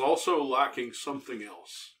 but it is also lacking something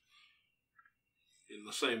else. In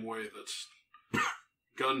the same way that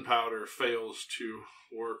gunpowder fails to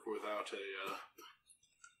work without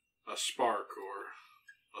a spark or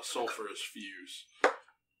a sulfurous fuse.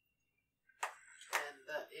 And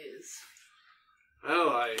that is...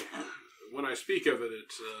 Well, when I speak of it,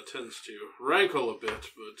 it tends to rankle a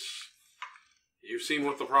bit, but you've seen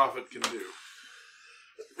what the prophet can do.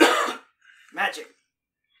 Magic.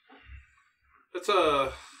 It's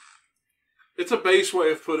a base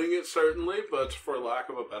way of putting it, certainly, but for lack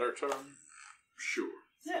of a better term, sure.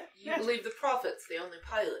 Yeah. You believe the prophet's the only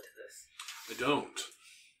pilot to this? I don't.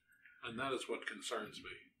 And that is what concerns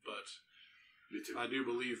me. But me too. I do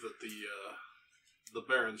believe that the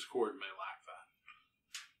Baron's court may lack that.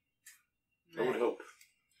 I would hope.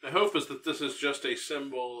 My hope is that this is just a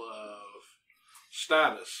symbol of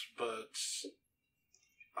status, but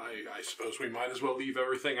I suppose we might as well leave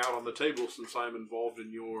everything out on the table since I'm involved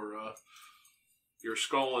in your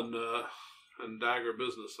skull and dagger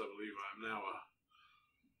business. I believe I'm now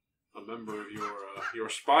a member of your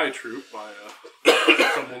spy troop by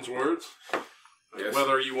someone's words. Yes.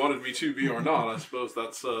 Whether you wanted me to be or not, I suppose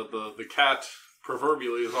that's the cat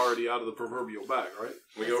proverbially is already out of the proverbial bag, right?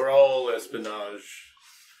 We are all espionage.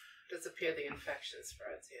 It does appear the infection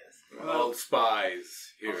spreads, yes. We're all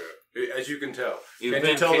spies here, as you can tell. You've Can you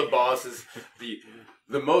been tell ki- the boss is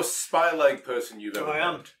the most spy-like person you've ever I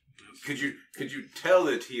am. met? Could you tell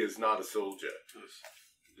that he is not a soldier?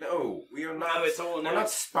 No, we are not. No, it's all we're now. not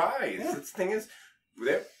spies. Yeah. The thing is,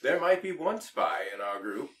 there might be one spy in our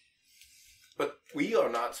group, but we are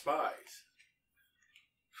not spies.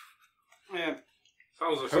 Yeah.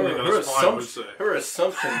 Sounds like something that a spy would say. Her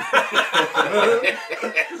assumption.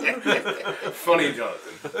 Funny,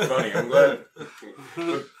 Jonathan. Funny. I'm glad.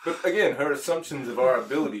 But again, her assumptions of our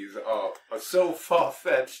abilities are so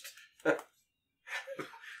far-fetched that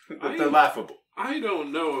they're laughable. I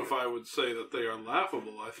don't know if I would say that they are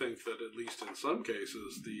laughable. I think that at least in some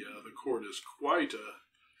cases, the court is quite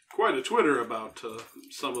a twitter about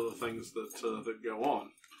some of the things that go on.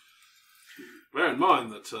 Bear in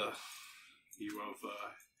mind that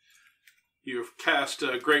you have cast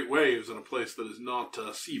great waves in a place that is not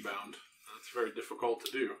seabound. That's very difficult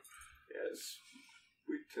to do. Yes,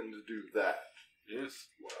 we tend to do that. Yes.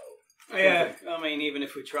 Well, Yeah, I mean, even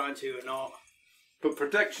if we try to or not. but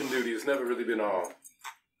protection duty has never really been our.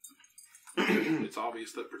 It's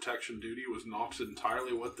obvious that protection duty was not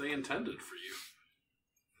entirely what they intended for you.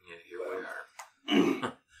 Yeah, here we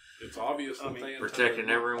are. It's obvious that they intended... Protecting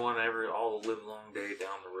everyone, all the live long day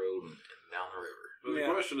down the road and down the river. But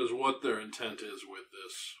the question is what their intent is with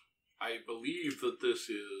this. I believe that this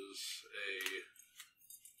is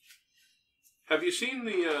a... Have you seen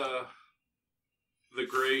the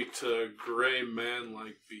great gray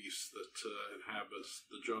man-like beast that inhabits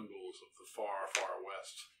the jungles of the far, far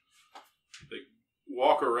west? They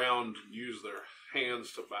walk around and use their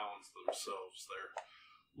hands to balance themselves. They're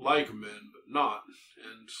like men, but not.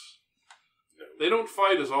 And they don't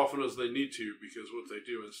fight as often as they need to because what they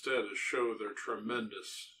do instead is show their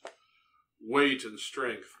tremendous weight and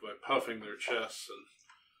strength by puffing their chests and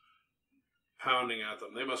pounding at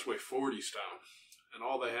them. They must weigh 40 stone. And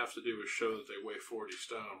all they have to do is show that they weigh 40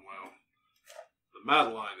 stone. Well, the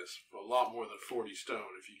Madeline is a lot more than 40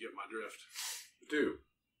 stone, if you get my drift. I do.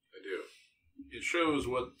 It shows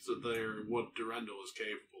what Durendal is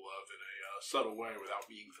capable of in a subtle way without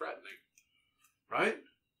being threatening. Right?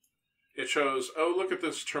 It shows, oh, look at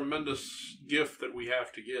this tremendous gift that we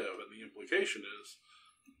have to give. And the implication is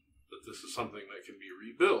that this is something that can be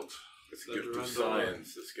rebuilt. It's a gift of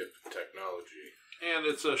science, it's a gift of technology. And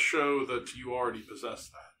it's a show that you already possess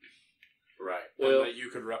that. Right. Well, and that you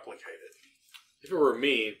could replicate it. if it were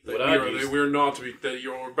me, That what I'd use, that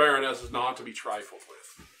your Baroness is not to be trifled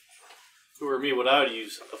with. if it were me, what I would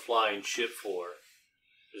use a flying ship for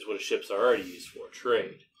is what a ship's already used for,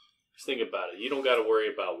 trade. Just think about it. You don't got to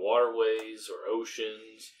worry about waterways or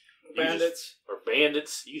oceans. Bandits.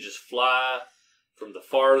 Bandits. You just fly from the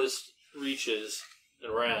farthest reaches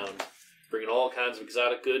and around, bringing all kinds of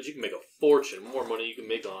exotic goods. You can make a fortune, more money you can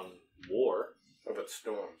make on war. How about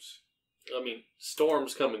storms? I mean,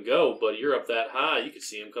 storms come and go, but you're up that high, you can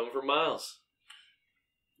see them coming for miles.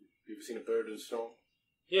 You ever seen a bird in a storm?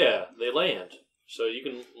 Yeah, they land. So you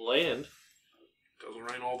can land. Doesn't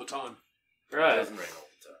rain all the time. It Right. doesn't rain all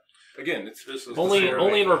the time. Again, this is Only the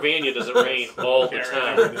in Ravania does it rain all the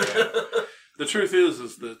time. The truth is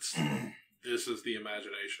that this is the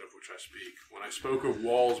imagination of which I speak. When I spoke of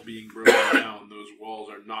walls being broken down, those walls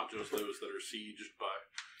are not just those that are sieged by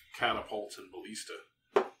catapults and ballista.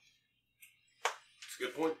 It's a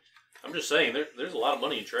good point. I'm just saying, there's a lot of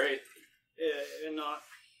money in trade. Yeah, and I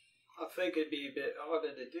think it'd be a bit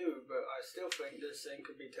harder to do, but I still think this thing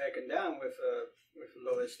could be taken down with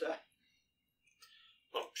Loista.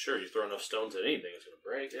 Well, sure, you throw enough stones at anything, it's going to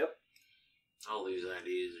break. Yep. All these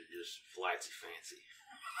ideas are just flatsy fancy.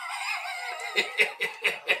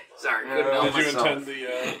 Sorry, couldn't help Did you myself. intend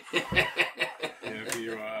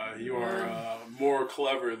you are more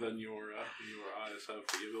clever than your eyes have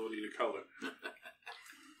the ability to color.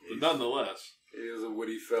 But nonetheless, He is a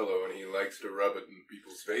witty fellow, and he likes to rub it in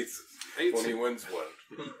people's faces It's- when he wins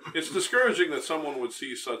one. it's discouraging that someone would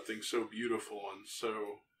see something so beautiful and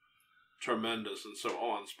so tremendous and so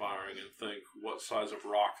awe-inspiring and think what size of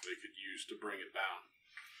rock they could use to bring it down.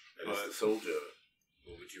 And as the soldier,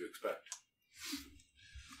 what would you expect?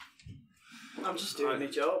 I'm just doing my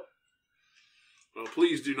job. Well,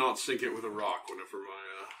 please do not sink it with a rock whenever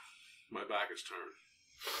my back is turned.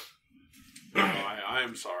 No, I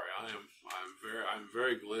am sorry. I'm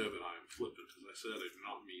very glib and I am flippant. As I said, I do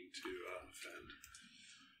not mean to offend.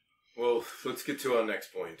 Well, let's get to our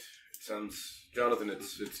next point. It sounds, Jonathan,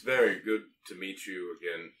 it's very good to meet you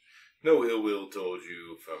again. No ill will towards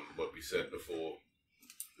you from what we said before.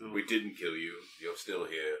 We didn't kill you. You're still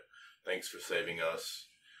here. Thanks for saving us.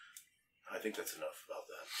 I think that's enough about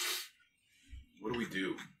that. What do we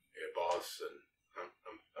do here, boss? And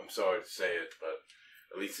I'm sorry to say it, but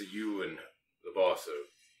at least you and the boss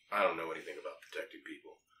I don't know anything about protecting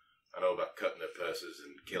people. I know about cutting their purses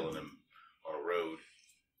and killing them on a road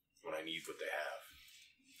when I need what they have.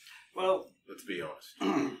 Well, Let's be honest.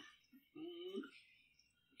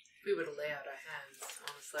 We would lay out our hands.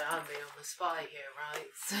 Honestly, I'm the only spy here, right?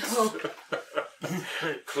 So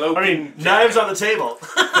Cloak I mean, knives on the table.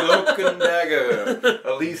 Cloak and dagger.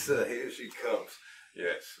 Elisa, here she comes.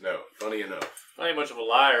 Yes, no, funny enough. I ain't much of a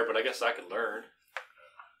liar, but I guess I could learn.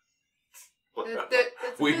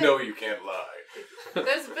 it's We a bit- know you can't lie.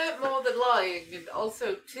 There's a bit more than lying, and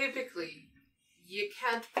also typically you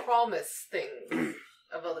can't promise things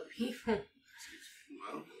of other people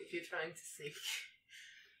Well, if you're trying to sneak.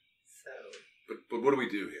 So But what do we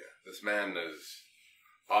do here? This man is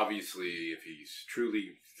obviously, if he's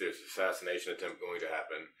truly, there's an assassination attempt going to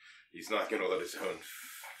happen, he's not going to let his own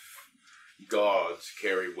guards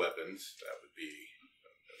carry weapons. That would be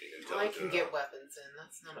I intelligent. can get weapons in.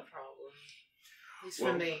 That's not a problem. At least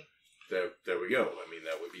Well, for me. There we go. I mean,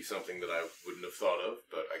 that would be something that I wouldn't have thought of,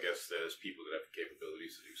 but I guess there's people that have the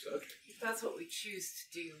capabilities to do such. If that's what we choose to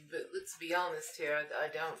do, but let's be honest here,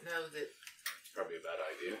 I don't know that. It's probably a bad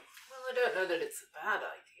idea. Well, I don't know that it's a bad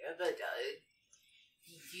idea, but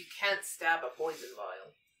you can't stab a poison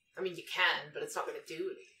vial. I mean, you can, but it's not going to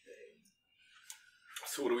do anything.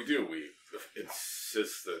 So what do? We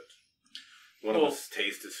insist that one of us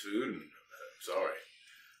taste his food, and sorry.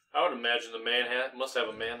 I would imagine the man must have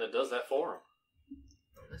a man that does that for him.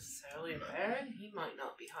 Not necessarily a baron. He might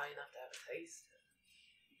not be high enough to have a taste.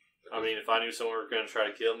 I mean, if I knew someone were going to try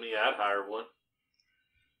to kill me, I'd hire one.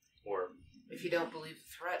 Or, If you don't believe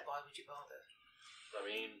the threat, why would you bother? I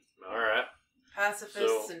mean, alright.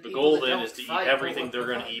 Pacifists So and the people goal that then don't is to eat fight everything over they're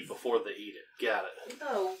going to guns. eat before they eat it. Got it.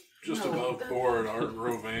 No. just no, above that- board, aren't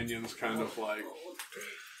Rovanians kind of like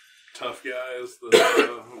tough guys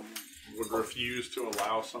that would refuse to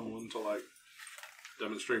allow someone to like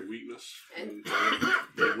demonstrate weakness? And-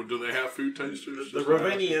 Do they have food tasters? The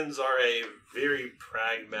Rovanians are a very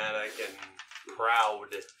pragmatic and proud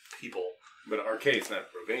people. But Arcade's not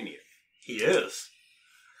Rovanian. He is.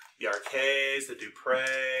 The Arcays, the Dupre,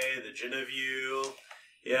 the Genevieve.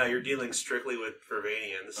 Yeah, you're dealing strictly with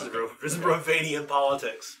Rovanian. This is Rovanian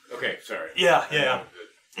politics. Okay, sorry. Yeah.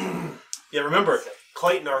 Yeah, remember,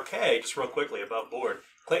 Clayton Arcay, just real quickly, above board.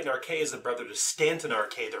 Clayton Arcay is the brother to Stanton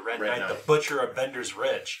Arcay, the Red Knight, the butcher of Bender's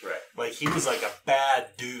Ridge. Right. Like, he was like a bad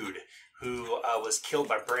dude who was killed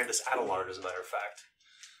by Brandis Adelard, as a matter of fact.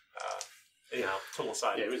 Anyhow, total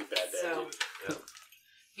aside. Yeah, he was a bad dad, So, too.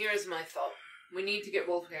 here's my thought. We need to get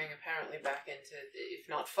Wolfgang apparently back into, if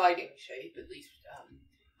not fighting shape, at least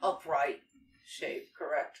upright shape,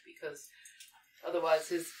 correct? Because otherwise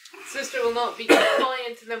his sister will not be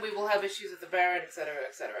compliant, and then we will have issues with the Baron, etc.,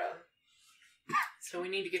 etc. So we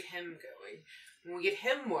need to get him going. When we get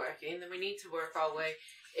him working, then we need to work our way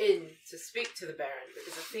in to speak to the Baron,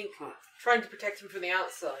 because I think trying to protect him from the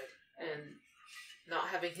outside and not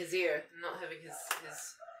having his ear, not having his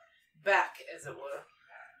back, as it were,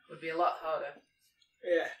 would be a lot harder.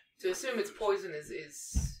 yeah. To assume it's poison is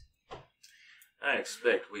I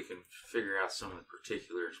expect we can figure out some of the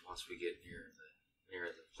particulars once we get near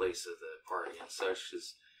the place of the party and such.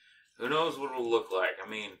 Cause who knows what it'll look like? I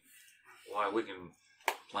mean, why we can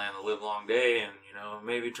plan the live long day and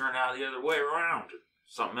maybe turn out the other way around to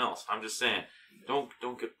something else. I'm just saying, don't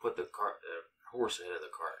put the horse ahead of the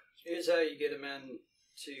cart. Here's how you get a man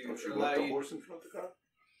to Don't you allow want the you. horse in front of the car?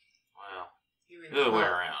 Well, you mean the other way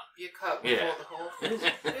cart. around. You cut before Yeah. the horse.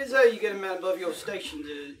 Here's how you get a man above your station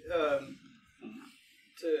to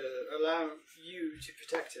allow you to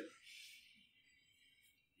protect him.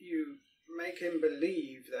 You make him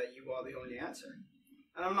believe that you are the only answer.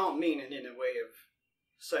 And I'm not meaning in a way of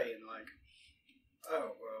saying like,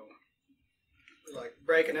 oh, well, like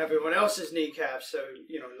breaking everyone else's kneecaps, so,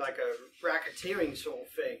 like a racketeering sort of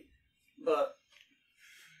thing. But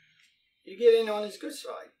you get in on his good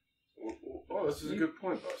side. Oh, this is a good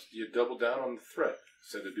point, boss. Do you double down on the threat?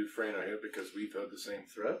 Said to Dufresne are here because we've heard the same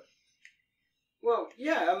threat? Well,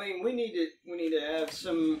 yeah, I mean, we need to have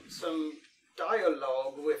some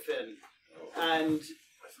dialogue with him, and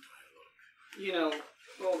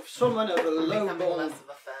someone of a I'm low becoming born, less of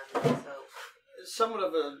a fan of myself. somewhat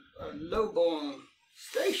of a low-born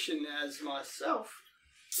station as myself,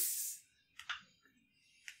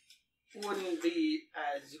 wouldn't be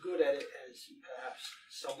as good at it as perhaps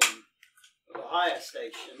someone of a higher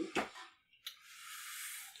station.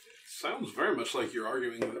 Sounds very much like you're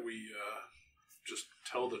arguing that we just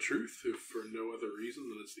tell the truth if for no other reason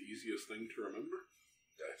than it's the easiest thing to remember.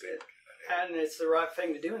 And it's the right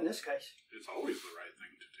thing to do in this case. It's always the right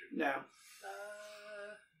thing to do. No.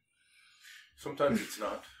 Sometimes it's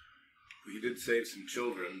not. We did save some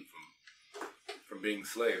children from being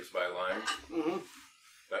slaves by lying. Mm-hmm.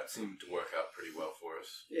 That seemed to work out pretty well for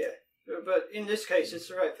us. Yeah. But in this case, it's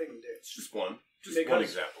the right thing to do. It's just one Because- one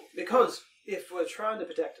example. Because if we're trying to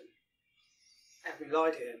protect him, and we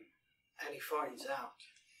lie to him, and he finds out,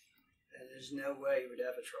 then there's no way he would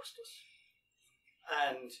ever trust us.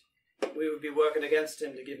 And we would be working against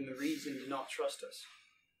him to give him a reason to not trust us.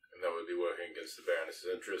 And that would be working against the Baroness's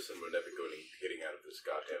interests, and we're never getting out of this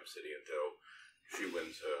goddamn city until she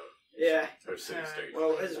wins her city state.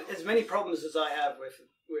 Well, as many problems as I have with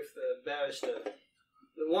the barrister,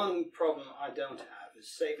 the one problem I don't have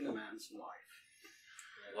is saving a man's life.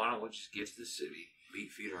 Why don't we just get to the city,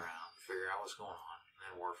 beat feet around, figure out what's going on, and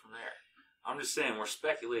then work from there? I'm just saying, we're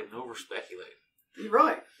speculating, over-speculating. You're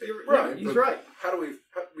right. Right. He's but right. How do we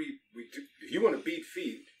do, if you want to beat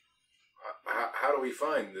feet, how do we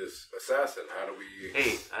find this assassin? How do we...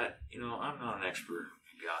 Hey, I'm not an expert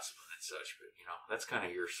in gossiping and such, but, that's kind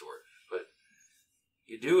of your sort. But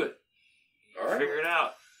you do it. All right. Figure it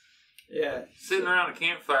out. Yeah. Sitting around a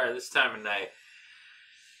campfire this time of night,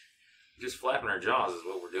 just flapping our jaws is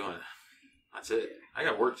what we're doing. That's it. I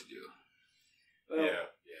got work to do. Well,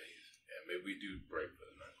 maybe we do break for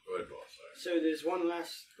the night. Go ahead, boss. So there's one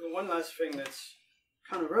last thing that's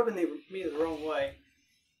kind of rubbing me the wrong way.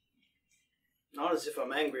 Not as if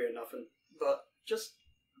I'm angry or nothing, but just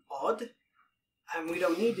odd. And we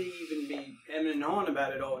don't need to even be hemming and hawing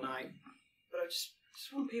about it all night. But I just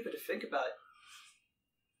want people to think about it.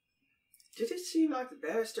 Did it seem like the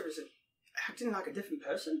barrister is acting like a different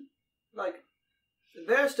person? Like, the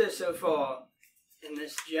barrister so far in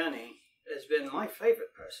this journey has been my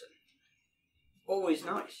favorite person. Always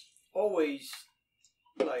nice. Always,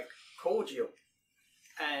 cordial.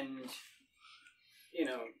 And,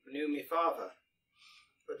 knew me father.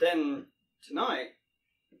 But then, tonight,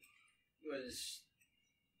 was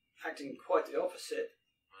acting quite the opposite.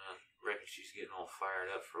 I reckon she's getting all fired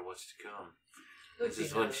up for what's to come. This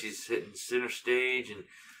is when she's hitting center stage and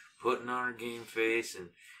putting on her game face and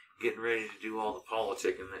getting ready to do all the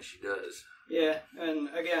politicking that she does. Yeah, and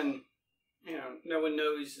again, no one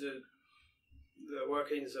knows the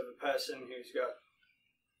workings of a person who's got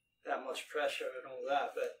that much pressure and all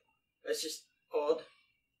that, but it's just odd.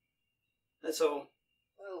 That's all.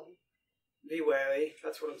 Well, be wary,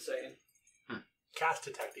 that's what I'm saying. Cast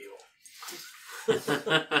detect evil.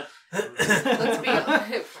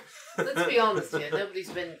 let's be honest here.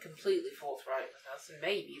 Nobody's been completely forthright with us, and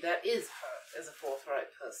maybe that is her as a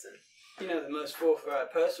forthright person. The most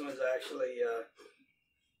forthright person was actually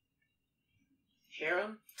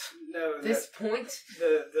Hiram? no This point?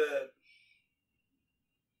 the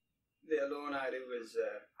Alornite who was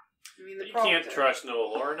I mean, the You can't trust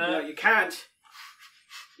no Lorna. no, you can't,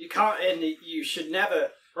 and you should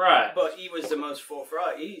never. Right. But he was the most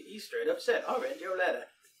forthright. He straight up said, "I read your letter."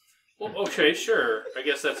 Well, okay, sure. I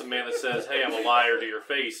guess that's a man that says, hey, I'm a liar to your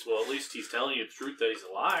face. Well, at least he's telling you the truth that he's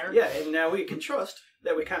a liar. Yeah, and now we can trust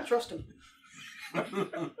that we can't trust him. I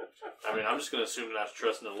mean, I'm just going to assume not to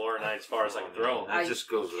trust the Laurinite as far as I can throw him. It just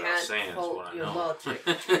goes without saying is fault what I your know. logic.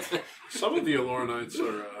 Some of the Alornites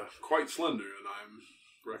are quite slender, and I'm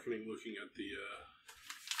reckoning looking at the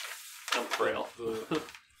I'm frail.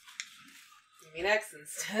 You mean X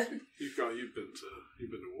instead? you've been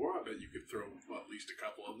to war. I bet you could throw at least a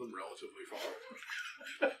couple of them relatively far.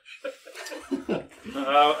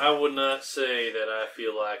 I would not say that I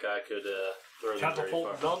feel like I could throw them very far.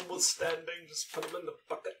 Catapult notwithstanding, just put them in the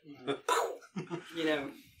bucket.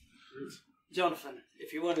 Jonathan,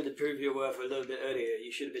 if you wanted to prove your worth a little bit earlier,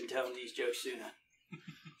 you should have been telling these jokes sooner.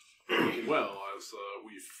 Well, as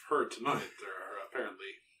we've heard tonight, there are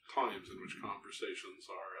apparently times in which conversations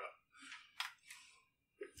are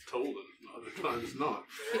told and other times not.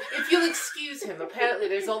 If you'll excuse him, apparently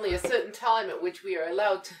there's only a certain time at which we are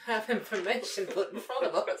allowed to have information put in front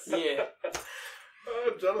of us. Yeah.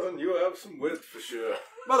 Jonathan, you have some wit for sure.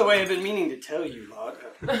 By the way, I've been meaning to tell you, Lord.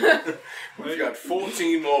 We've got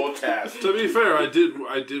 14 more tasks. To be fair, I did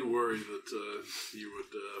worry that you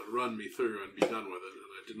would run me through and be done with it,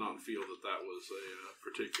 and I did not feel that was a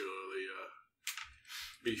particularly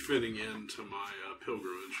befitting end to my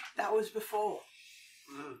pilgrimage. That was before.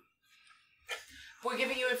 We're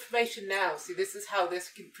giving you information now. See, this is how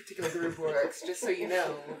this particular group works. Just so you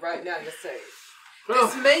know, right now you're safe.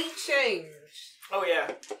 This may change. Oh,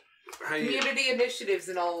 yeah. Community initiatives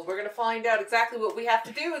and all. We're going to find out exactly what we have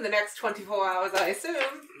to do in the next 24 hours, I assume.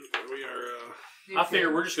 We are, I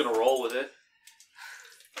figure we're just gonna roll with it.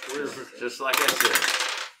 We're just like I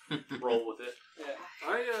said. Roll with it.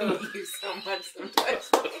 I hate you so much sometimes.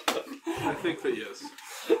 think that yes.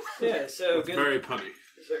 Yeah, so good. Very punny.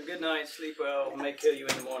 So good night, sleep well, may kill you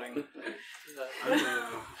in the morning.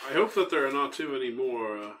 I hope that there are not too many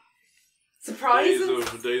more Surprises?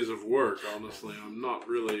 days of work. Honestly, I'm not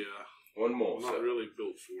really One more, not sir. really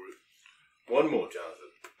built for it. One more,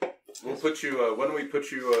 Jonathan. We'll put you. Why don't we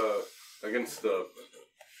put you against the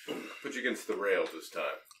rails this time?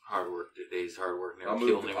 Hard work. Today's hard work never I'll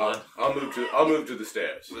killed move. anyone. I'll move to the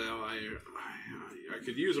stairs. Well, I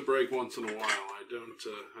could use a break once in a while.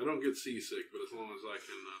 I don't get seasick, but as long as I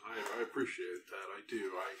can, I appreciate that. I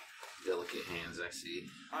do. Delicate hands, I see.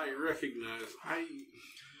 I recognize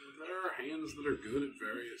there are hands that are good at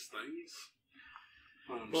various things.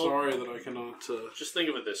 I'm sorry that I cannot. Just think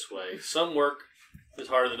of it this way: some work is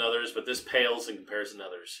harder than others, but this pales in comparison to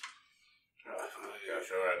others. Gosh,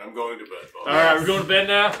 all right. I'm going to bed, boss. All right, we're going to bed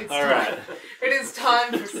now. It's All right. It is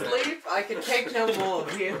time for sleep. I can take no more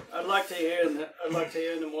of you. I'd like to hear in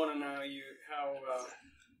the morning how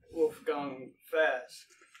Wolfgang fares.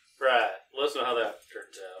 Right. Let us know how that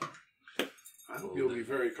turns out. I hope you'll be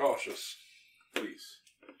very cautious. Please.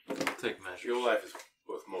 Take measures. Your life is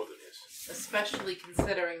worth more than his. Especially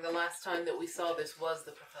considering the last time that we saw this was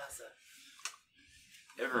the professor.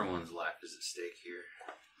 Everyone's life is at stake here.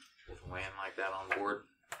 With a man like that on board,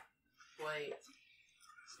 Wait.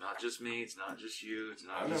 it's not just me, it's not just you, it's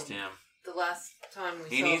I not know. just him. The last time we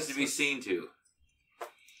He saw needs this to be was seen to.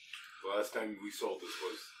 The last time we sold this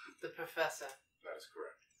was. the professor That is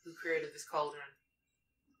correct. who created this cauldron.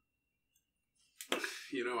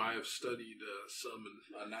 You know, I have studied some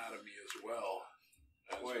anatomy as well,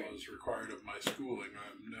 as was required of my schooling.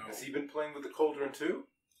 Has he been playing with the cauldron too?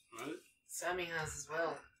 Right? Sammy has as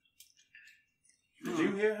well. Did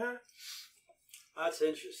you hear her? That's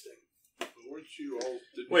interesting. Weren't you all?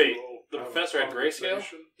 Wait, you all the have professor a had grayscale?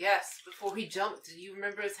 conversation? Yes, before he jumped, do you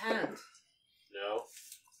remember his hand? No.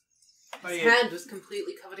 His hand was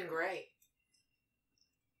completely covered in grey.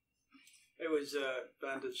 It was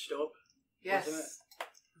bandaged up. Yes. Wasn't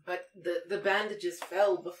But the bandages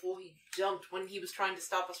fell before he jumped when he was trying to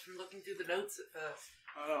stop us from looking through the notes at first.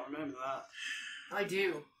 I don't remember that. I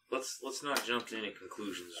do. Let's not jump to any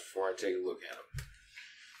conclusions before I take a look at him.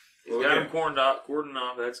 He's Well, got yeah. him cordoned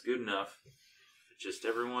off, that's good enough. Just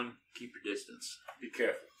everyone, keep your distance. Be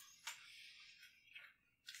careful.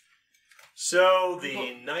 So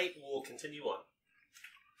the night will continue on.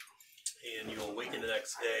 And you'll awaken the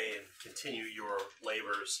next day and continue your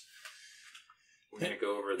labors. We're going to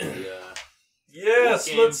go over the... Yes,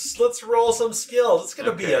 Walk in. let's roll some skills. It's going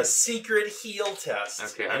to be Okay. a secret heal test.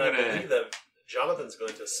 Okay, and I'm I gonna- believe that Jonathan's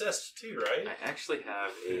going to assist too, right? I actually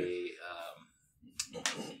have a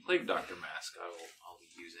Plague Doctor mask I'll be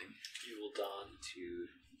using. You will don. To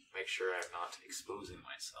make sure I'm not exposing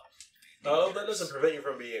myself. Oh, that doesn't prevent you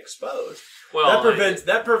from being exposed. Well,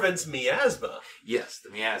 that prevents miasma. yes,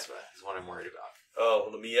 the miasma is what I'm worried about. Oh,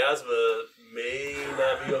 well, the miasma may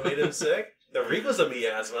not be what made him sick. The Reek was a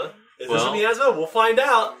miasma. Is this a Well- miasma? We'll find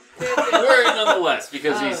out. Worried nonetheless,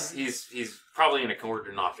 because he's probably in a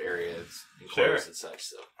cordoned off area. It's enclosed Sure. and such.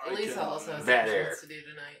 So Elisa also has Bad some air. things to do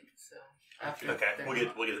tonight. So after Okay, they're we'll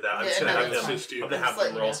not- get to that. I'm Yeah, just gonna no, have that's them. Assist you. I'm gonna have Just let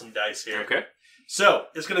them you roll know. some dice here. okay, So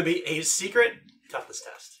it's gonna be a secret toughness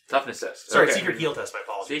test. toughness test. Sorry, Okay. secret heal test. My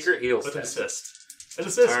apologies. Secret heals with an test. assist. An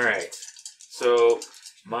assist. All right. So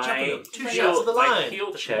my Jumping up 2 shots of the my line.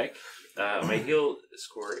 heal check, my heal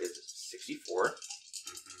score is 64.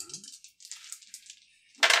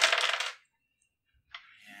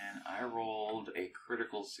 And I rolled a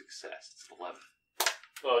critical success. It's 11.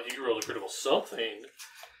 Well, you rolled a critical something.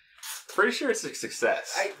 Pretty sure it's a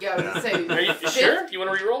success. I was gonna say. Are you sure? You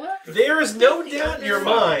want to re-roll that? There is no doubt in your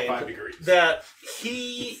 5 mind degrees. that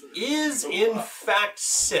he is in fact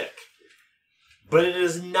sick, but it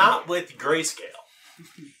is not with grayscale.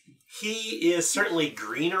 He is certainly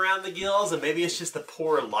green around the gills, and maybe it's just the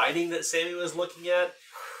poor lighting that Sammy was looking at.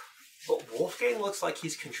 But Wolfgang looks like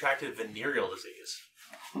he's contracted venereal disease.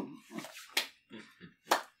 Are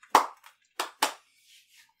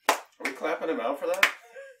we clapping him out for that?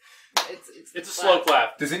 It's a slow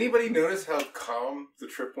clap. Does anybody notice how calm the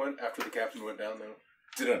trip went after the captain went down, though?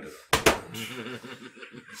 Did under.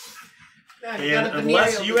 And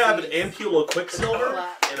unless you have an ampulla quicksilver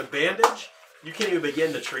and a bandage, you can't even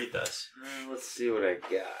begin to treat this. Let's see what I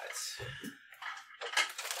got.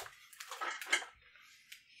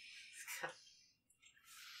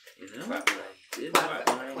 You know, I did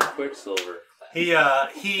find Quicksilver. He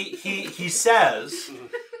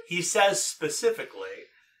says specifically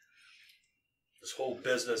this whole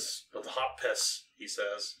business of the hot piss, he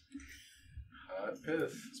says. Hot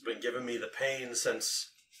piss. It's been giving me the pain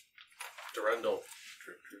since Durendal.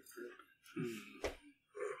 Drip, drip, drip.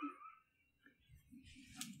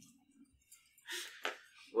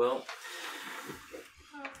 Well,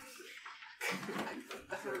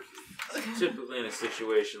 typically in a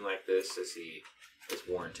situation like this, as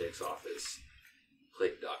Warren takes off his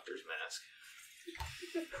plague doctor's mask.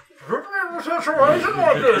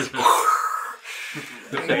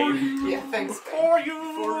 Yeah, thanks. You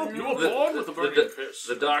were born with a burning piss.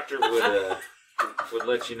 The doctor would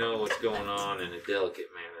let you know what's going on in a delicate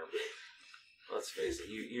manner, but let's face it,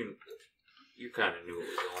 you kind of knew what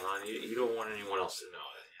was going on. You don't want anyone else to know it.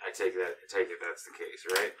 I take it that's the case,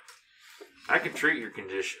 right? I can treat your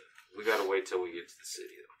condition. We gotta wait till we get to the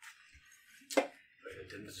city, though. I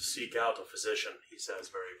intended to seek out a physician, he says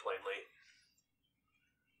very plainly.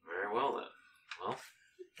 Very well then. Well,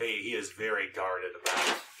 He is very guarded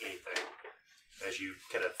about anything, as you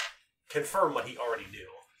kind of confirm what he already knew.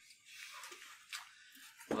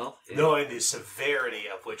 well, yeah. Knowing the severity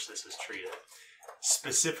of which this is treated.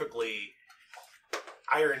 Specifically,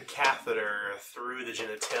 iron catheter through the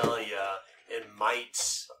genitalia and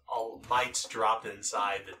mites dropped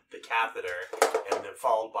inside the catheter, and then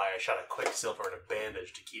followed by a shot of Quicksilver and a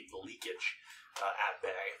bandage to keep the leakage at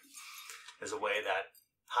bay, is a way that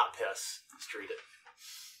hot piss is treated.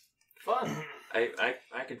 Fun.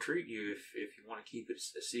 I can treat you if you want to keep it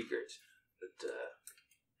a secret, but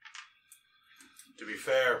To be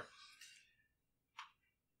fair,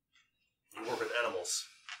 you work with animals,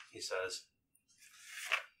 he says.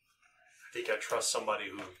 I think I trust somebody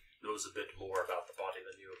who knows a bit more about the body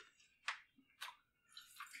than you.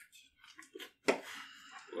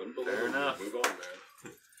 Fair enough. Move on,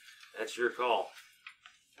 man. that's your call.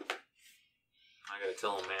 I gotta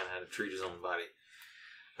tell a man how to treat his own body.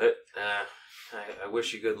 But I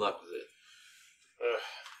wish you good luck with it.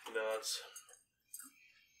 Nods.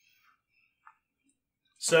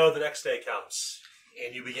 So the next day comes,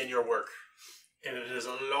 and you begin your work. And it is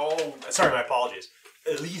a long... Sorry, my apologies.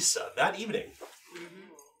 Elisa, that evening,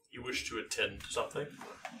 you wish to attend to something?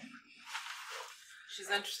 She's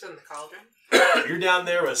interested in the cauldron. You're down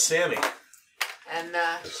there with Sammy. And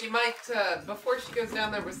she might, before she goes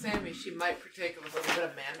down there with Sammy, she might partake of a little bit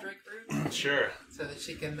of mandrake root. Sure. So that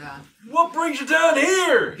she can, What brings you down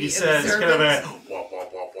here? He Be says, kind of a... observant. Wop,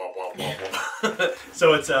 wop, wop, wop, wop, wop, wop.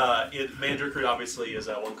 So it's, mandrake root obviously is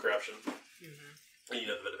one corruption. And you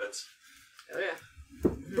know the benefits. oh yeah.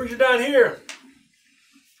 What brings you down here?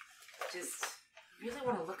 Just really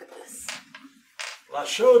want to look at this. Well, I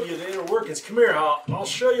showed you the inner workings. Come here, I'll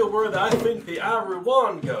show you where I think the ivory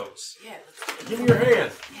wand goes. Yeah, let's Give me your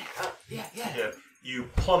hand. yeah, Yeah, you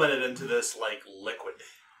plummet it into this like liquid,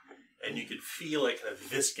 and you can feel it kind of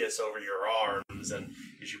viscous over your arms. And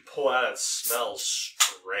as you pull it out, it smells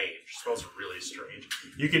strange. It smells really strange.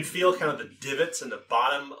 You can feel kind of the divots in the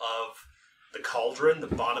bottom of the cauldron, the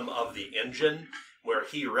bottom of the engine, where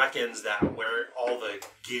he reckons that where all the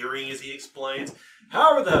gearing, as he explains,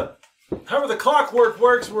 however the clockwork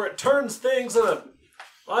works, where it turns things in a...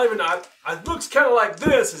 it looks kind of like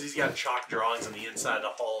this, as he's got chalk drawings on the inside of the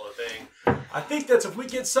hull of the thing. I think that's if we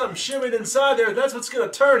get something shimmied inside there, that's what's going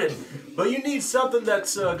to turn it. But you need something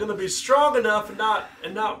that's going to be strong enough and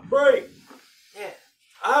not break. Yeah.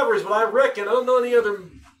 Ivory's what I reckon. I don't know any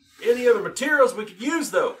other materials we could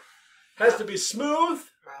use though. Has to be smooth.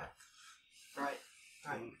 Right.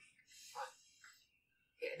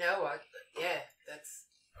 Yeah, no, that's...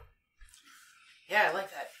 Yeah, I like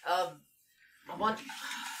that. I'd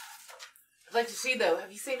like to see though,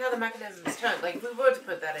 have you seen how the mechanism's turned? Like, if we were to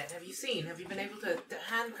put that in, have you been able to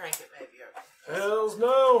hand crank it maybe? Hells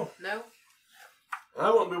no. No?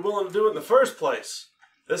 I wouldn't be willing to do it in the first place.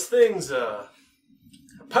 This thing's, a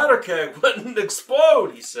powder keg wouldn't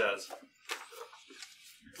explode, he says.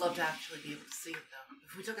 I'd love to actually be able to see it though.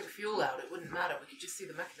 If we took the fuel out, it wouldn't matter. We could just see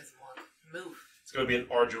the mechanism move. It's going to be an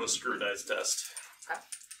arduous scrutinized test. Okay.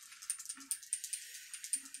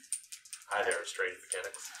 Hi there, strange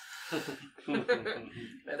mechanics.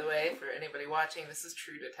 By the way, for anybody watching, this is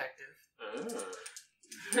True Detective.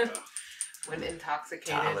 When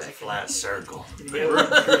intoxicated, Time is a flat circle. The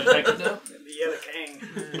Yellow King.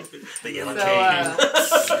 The Yellow So, King.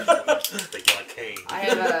 The Yellow King. I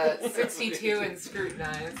have a 62 in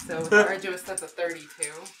scrutinized, so with arduous that's a 32.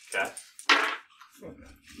 Okay.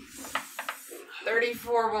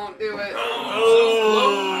 34 won't do it.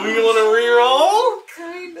 Oh, you want to reroll?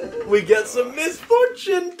 We get some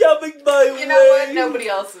misfortune coming my way. You know what? Nobody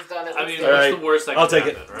else has done it. I mean, Let's what's Alright, the worst that I'll can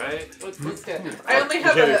take happen, right? Let's do it. I only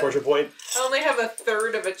have You a fortune point.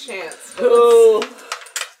 third of a chance. But Oh,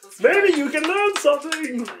 let's maybe you can learn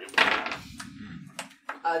something.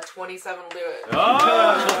 27 will do it. Oh!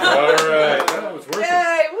 All right. That was working.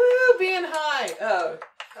 Yay! Woo! Being high. Oh.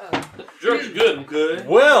 Drugs are good. I'm good.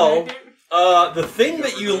 Well, the thing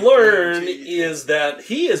that you learn is that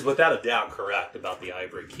he is without a doubt correct about the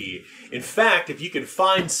ivory key. In fact, if you could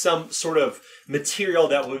find some sort of material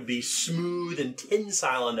that would be smooth and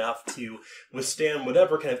tensile enough to withstand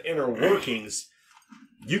whatever kind of inner workings,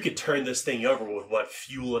 you could turn this thing over with what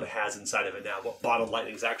fuel it has inside of it now, what bottle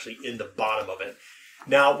lightning is actually in the bottom of it.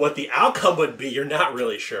 Now, what the outcome would be, you're not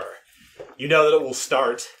really sure. You know that it will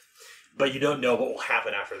start, but you don't know what will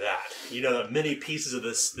happen after that. You know that many pieces of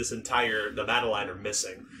the Madeline are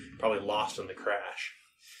missing, probably lost in the crash.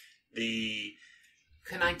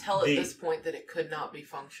 Can I tell at this point that it could not be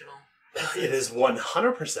functional? It is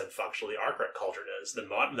 100% functional. The Arcrat cauldron is.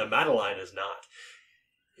 The Madeline is not.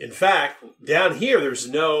 In fact, down here, there's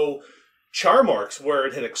no char marks where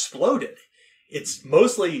it had exploded. It's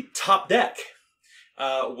mostly top deck,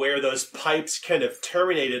 where those pipes kind of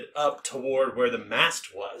terminated up toward where the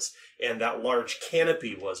mast was, and that large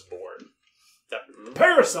canopy was born. That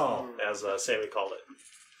parasol, as Sammy called it.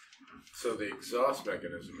 So the exhaust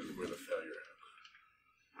mechanism is where the failure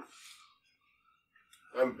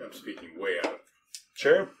happened. I'm speaking way out.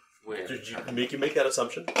 Sure. Where? Did you make that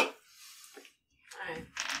assumption? Alright.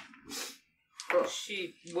 Huh.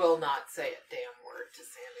 She will not say a damn word to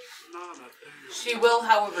Sammy. Not a damn. She will,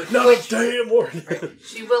 however, Not twitch. a damn word.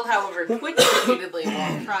 She will, however, twitch repeatedly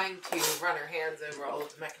while trying to run her hands over all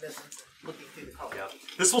of the mechanisms and looking through the color. Yeah.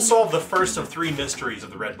 This will solve the first of 3 mysteries of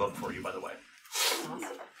the Red Book for you, by the way.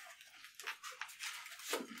 Awesome.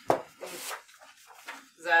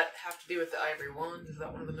 Does that have to do with the ivory wand? Is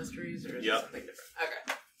that one of the mysteries, or is it Yep. something different?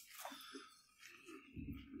 Okay.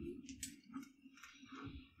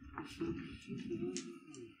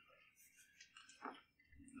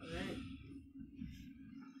 Alright.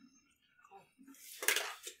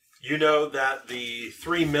 You know that the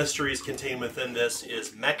 3 mysteries contained within this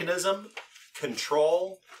is mechanism,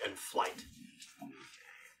 control, and flight.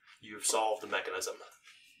 You've solved the mechanism.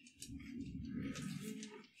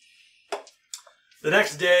 The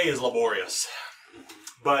next day is laborious,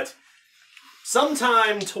 but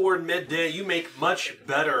sometime toward midday, you make much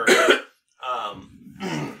better.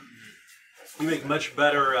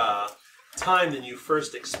 Time than you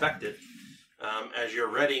first expected, as you're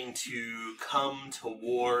ready to come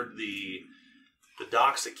toward the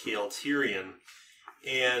docks at Tyrion.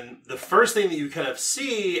 And the first thing that you kind of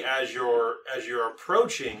see as you're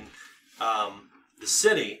approaching the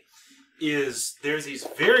city is there's these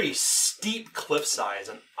very steep cliff sides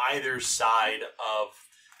on either side of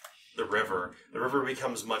the river. The river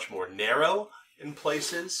becomes much more narrow in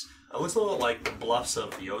places. It looks a little like the bluffs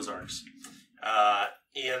of the Ozarks.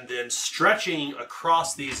 And then stretching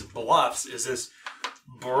across these bluffs is this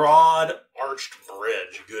broad arched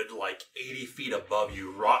bridge, good like 80 feet above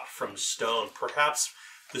you, wrought from stone. Perhaps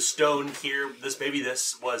the stone here, this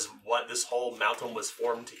was what this whole mountain was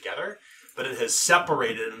formed together, but it has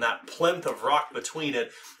separated, and that plinth of rock between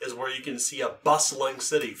it is where you can see a bustling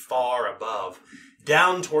city far above.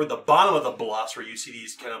 Down toward the bottom of the bluffs, where you see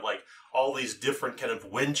these kind of like all these different kind of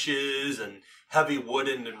winches and heavy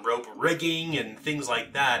wooden and rope rigging and things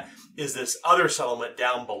like that, is this other settlement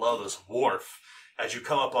down below, this wharf, as you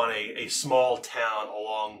come up on a small town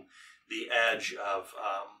along the edge of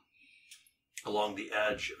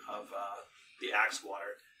the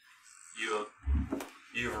Axewater.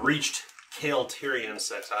 You've reached Tyrion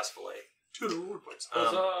successfully. To the reward points.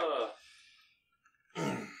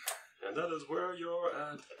 And that is where you're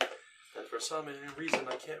at. And for some reason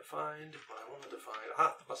I can't find what I wanted to find.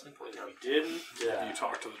 Aha, the bustling point town. Didn't. You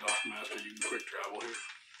talk to the dockmaster, you can quick travel here.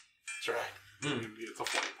 That's right. It's a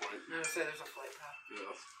flight point. No, so there's a flight path.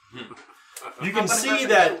 Yeah. You can see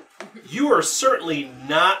that you are certainly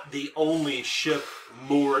not the only ship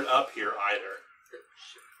moored up here either.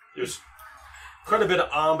 There's quite a bit of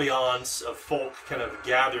ambiance of folk kind of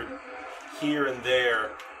gathered here and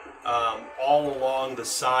there, all along the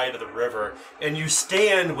side of the river, and you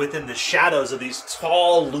stand within the shadows of these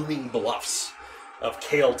tall looming bluffs of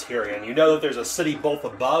Tyrion. You know that there's a city both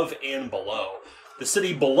above and below. The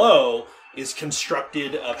city below is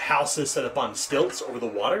constructed of houses set up on stilts over the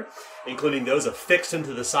water, including those affixed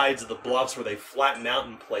into the sides of the bluffs where they flatten out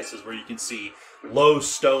in places where you can see low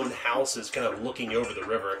stone houses kind of looking over the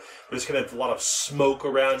river. There's kind of a lot of smoke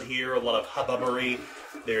around here, a lot of hubbubbery.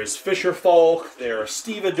 There's fisher folk, there are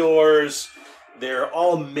stevedores, There are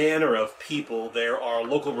all manner of people. There are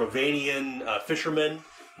local Rovanian fishermen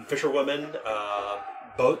and fisherwomen,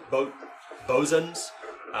 bosuns,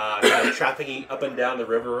 kind of trafficking up and down the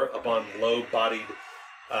river upon low-bodied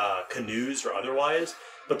canoes or otherwise.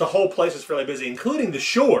 But the whole place is fairly busy, including the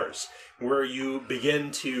shores, where you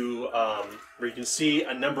begin to, where you can see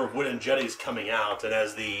a number of wooden jetties coming out, and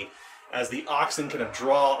as the oxen kind of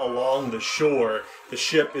draw along the shore, the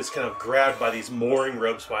ship is kind of grabbed by these mooring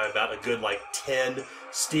ropes by about a good 10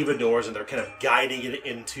 stevedores, and they're kind of guiding it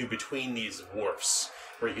into between these wharfs,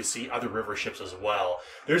 where you can see other river ships as well.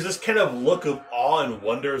 There's this kind of look of awe and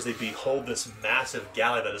wonder as they behold this massive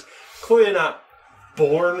galley that is clearly not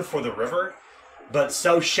born for the river, but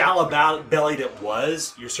so shallow-bellied it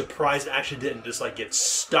was, you're surprised it actually didn't just get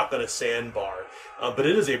stuck on a sandbar. But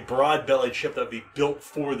it is a broad-bellied ship that would be built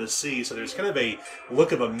for the sea, so there's kind of a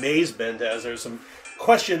look of amazement as there's some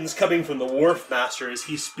questions coming from the wharf master as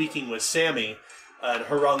he's speaking with Sammy and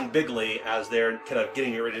Harung Bigley as they're kind of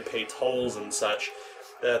getting ready to pay tolls and such.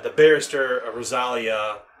 The barrister,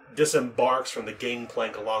 Rosalia, disembarks from the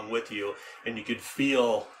gangplank along with you, and you could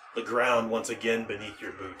feel the ground once again beneath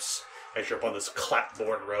your boots as you're up on this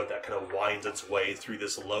clapboard road that kind of winds its way through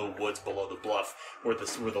this low woods below the bluff where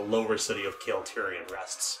the lower city of Kaltirian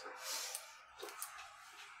rests.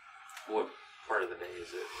 What part of the day is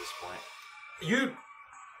it at this point?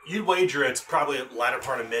 You'd wager it's probably the latter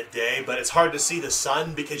part of midday, but it's hard to see the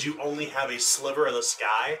sun because you only have a sliver of the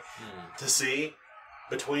sky to see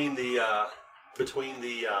between the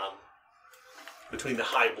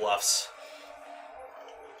high bluffs.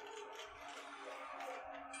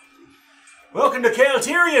 Welcome to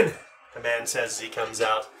Kaltirian, the man says as he comes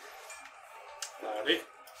out. Howdy.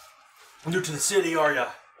 New to the city, are ya?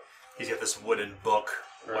 He's got this wooden book,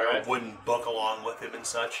 Right. a wooden book along with him and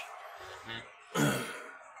such.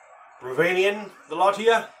 Rovanian, the lot of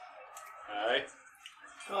ya? Hi.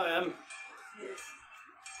 I am.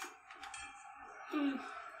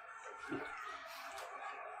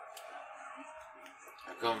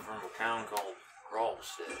 I come from a town called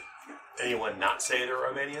Gralstead. Anyone not say they're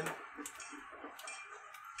Romanian?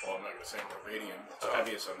 Well, I'm not going to say I'm Rovanian. It's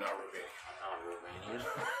obvious I'm not Rovanian. I'm not Romanian.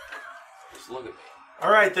 Just look at me.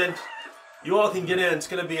 All right, then. You all can get in. It's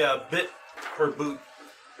going to be a bit per boot.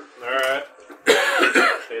 Alright.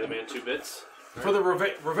 Pay the man 2 bits. For the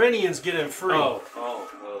Rovanians, get in free. Oh,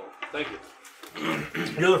 well, thank you.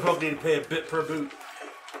 The other folk need to pay a bit per boot.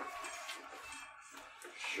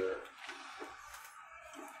 Sure.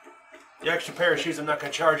 The extra pair of shoes, I'm not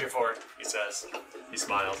going to charge you for it, he says. He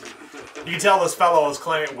smiles. You can tell this fellow is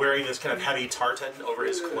wearing this kind of heavy tartan over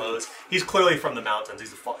his clothes. He's clearly from the mountains.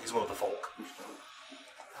 He's one of the folk.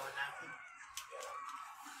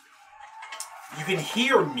 You can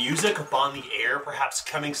hear music upon the air, perhaps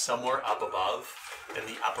coming somewhere up above in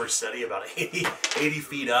the upper city, about 80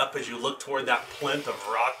 feet up, as you look toward that plinth of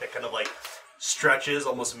rock that kind of stretches,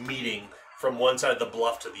 almost meeting from one side of the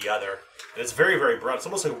bluff to the other. And it's very, very broad. It's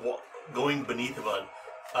almost like going beneath of a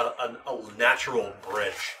natural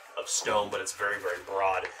bridge of stone, but it's very, very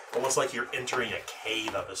broad. Almost like you're entering a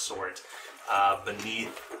cave of a sort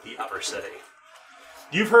beneath the upper city.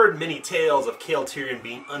 You've heard many tales of Kaltirian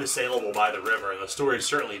being unassailable by the river, and the stories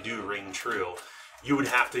certainly do ring true. You would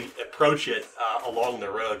have to approach it along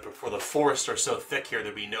the road, but for the forests are so thick here,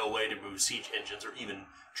 there'd be no way to move siege engines or even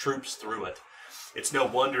troops through it. It's no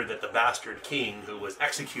wonder that the bastard king, who was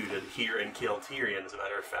executed here in Kaltirian, as a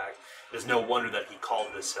matter of fact, it's no wonder that he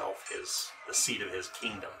called himself the seat of his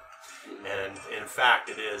kingdom. And in fact,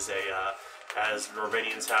 it is as the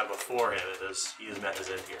Rovanians have before him, he has met his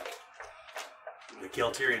end here. The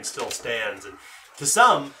Kaltirian still stands, and to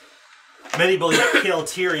some, many believe that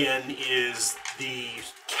Kaltirian is the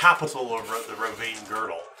capital of the Rovane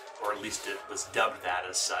girdle, or at least it was dubbed that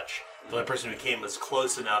as such. The only person who came was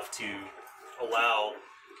close enough to allow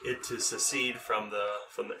it to secede from the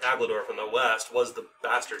Aglador from the west was the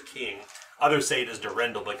bastard king. Others say it is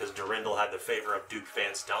Durendal because Durendal had the favor of Duke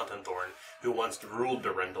Vance Dantenthorn, who once ruled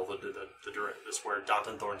Durendal. This is where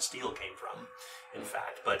Dantenthorn's steel came from, in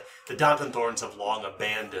fact. But the Dantenthorns have long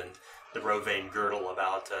abandoned the Rovane girdle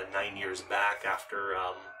about 9 years back after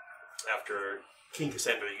King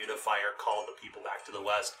Cassandra the Unifier called the people back to the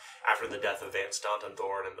west after the death of Vance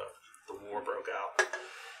Dantenthorn and the war broke out.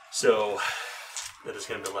 So that is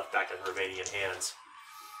going to be left back in Rovanian hands.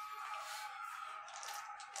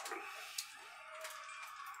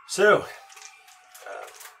 So,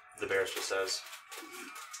 the barrister says,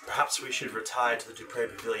 perhaps we should retire to the Dupre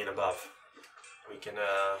Pavilion above. We can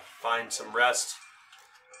find some rest,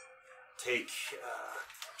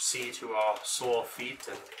 sea to our sore feet,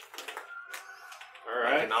 and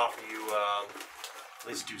I can offer you at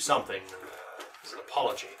least do something. as an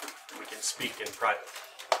apology. We can speak in private.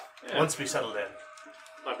 Yeah. Once we settled in.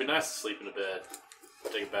 Might be nice to sleep in a bed,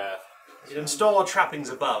 take a bath. You install our trappings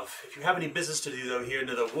above. If you have any business to do, though, here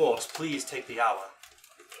near the wharves, please take the hour.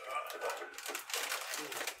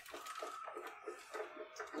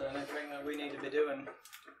 Is there anything that we need to be doing?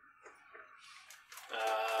 I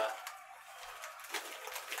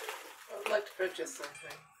would like to purchase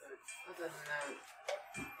something, but other than that...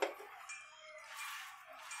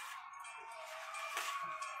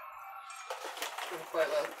 I'm quite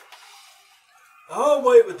well. I'll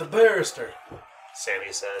wait with the barrister,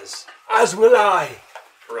 Sammy says. As will I,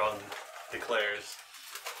 Rung declares.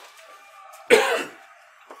 I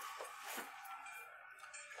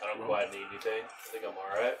don't quite need anything. I think I'm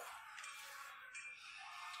alright.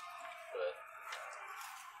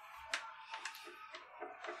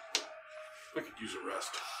 But I could use a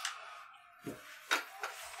rest.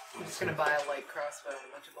 I'm just gonna buy a light crossbow and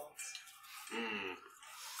a bunch of bolts.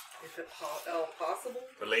 If it possible.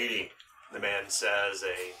 The lady, the man says,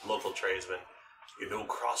 a local tradesman, you know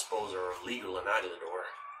crossbows are illegal in Aglador.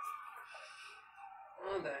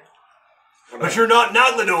 Are they? But you're not in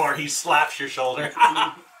Aglador, he slaps your shoulder.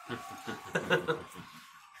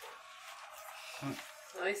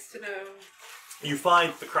 Nice to know. You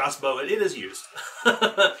find the crossbow, it is used.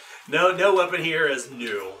 No weapon here is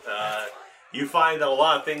new. You find that a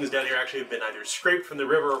lot of things down here actually have been either scraped from the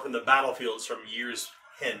river or from the battlefields from years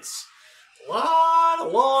hence. A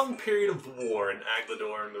long period of war in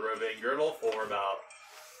Aglador and the Roving Girdle for about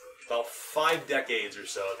 5 decades or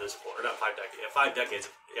so at this point. Or not 5 decades, 5 decades,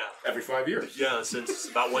 yeah. Every 5 years. Yeah, since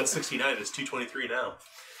about 169, it's 223 now.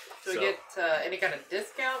 Do we get any kind of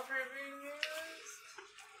discount for being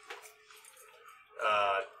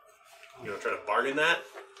used? Try to bargain that?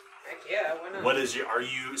 Heck yeah, why not? What is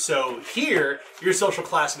so here, your social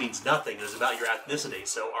class means nothing. It's about your ethnicity.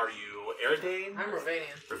 So are you Eridane? I'm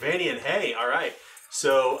Ravanian. Ravanian, hey, alright.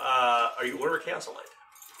 So, are you Order or Chaos Aligned?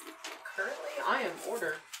 Currently, I am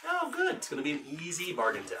Order. Oh, good. It's going to be an easy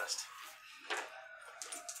bargain test.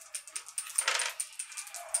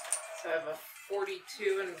 So I have a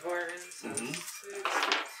 42 in Varn, so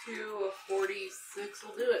 62, a 46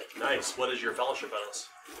 will do it. Nice. What is your fellowship bonus?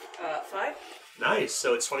 5. Nice.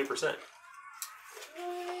 So it's 20%.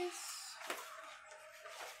 Nice.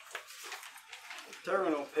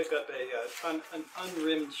 Darwin will pick up an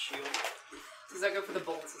unrimmed shield. Does that go for the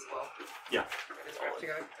bolts as well? Yeah. Just wrap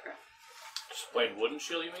together? Okay. just plain wooden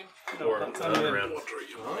shield, you mean? No, Or that's unrimmed.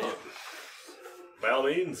 By all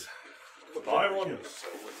means. Buy one.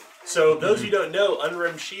 So, those of you who don't know,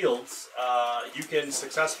 unrimmed shields, you can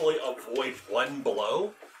successfully avoid one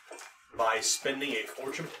blow by spending a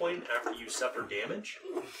fortune point after you suffer damage.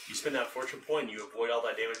 You spend that fortune point, you avoid all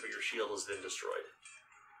that damage, but your shield is then destroyed.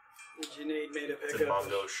 Would you need me to It's pick in up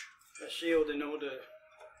Mongosh. a shield in order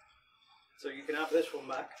so you can have this one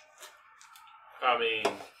back? I mean,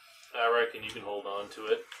 I reckon you can hold on to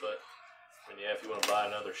it, but I mean, yeah, if you want to buy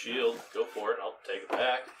another shield, go for it. I'll take it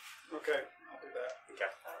back. Okay, I'll do that. Okay.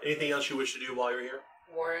 Anything else you wish to do while you're here?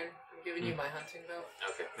 Warren, I'm giving you my hunting belt.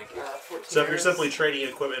 Okay, thank you. 14 So if you're arrows. simply trading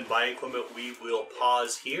equipment and buying equipment, we will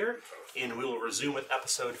pause here, and we will resume with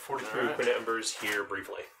episode 43 Alright. Quinn Embers here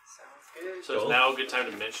briefly. Sounds good. So it's now a good time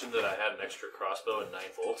to mention that I had an extra crossbow and 9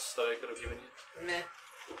 bolts that I could have given you. Meh.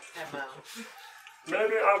 Ammo.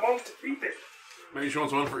 Maybe I won't eat it. Maybe she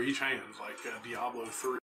wants one for each hand, like Diablo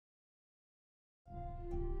 3.